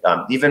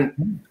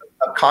even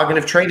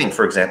cognitive training,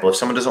 for example. If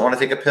someone doesn't want to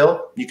take a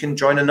pill, you can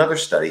join another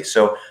study.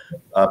 So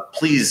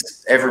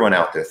please, everyone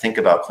out there, think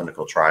about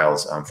clinical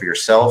trials for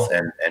yourself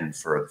and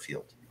for the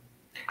field.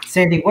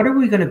 Sandy, what are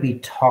we going to be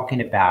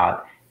talking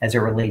about as it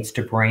relates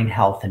to brain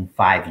health in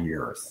 5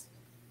 years?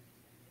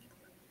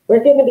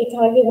 We're going to be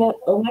talking about,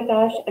 oh my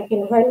gosh, I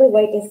can hardly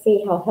wait to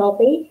see how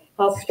healthy,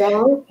 how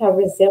strong, how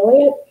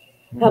resilient,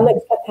 how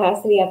much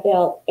capacity I've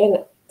built.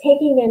 And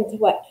taking into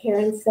what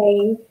Karen's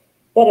saying,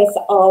 that it's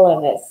all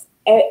of us.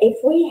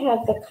 If we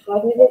have the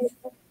cognitive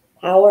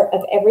power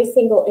of every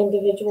single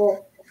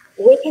individual,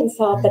 we can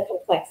solve the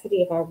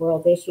complexity of our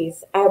world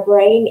issues. Our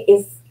brain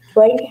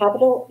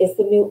capital is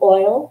the new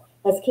oil.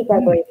 Let's keep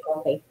our brains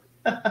healthy.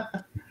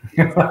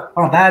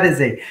 Well, that is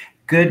a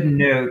good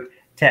note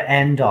to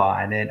end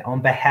on. And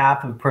on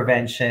behalf of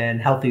Prevention,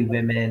 Healthy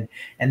Women,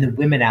 and the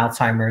Women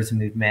Alzheimer's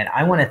Movement,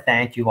 I want to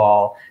thank you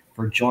all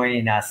for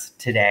joining us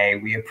today.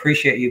 We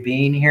appreciate you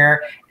being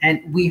here,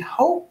 and we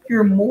hope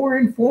you're more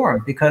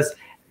informed, because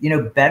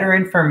better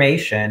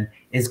information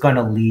is going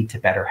to lead to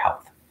better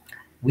health.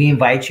 We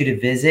invite you to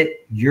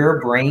visit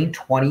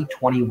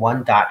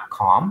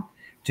yourbrain2021.com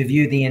to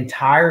view the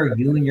entire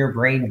You and Your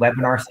Brain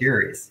webinar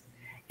series.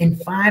 And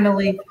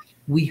finally,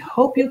 we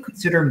hope you'll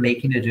consider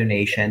making a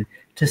donation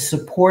to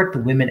support the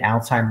Women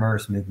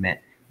Alzheimer's Movement,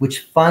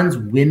 which funds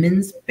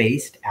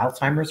women's-based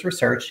Alzheimer's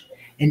research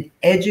and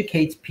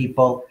educates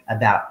people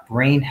about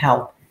brain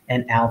health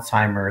and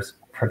Alzheimer's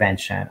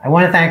prevention. I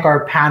want to thank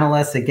our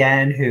panelists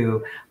again,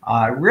 who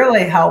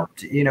really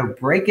helped,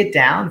 break it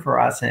down for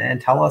us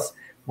and tell us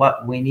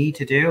what we need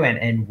to do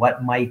and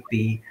what might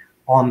be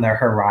on the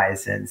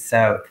horizon.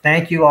 So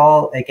thank you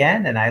all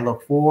again, and I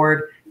look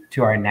forward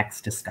to our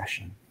next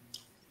discussion.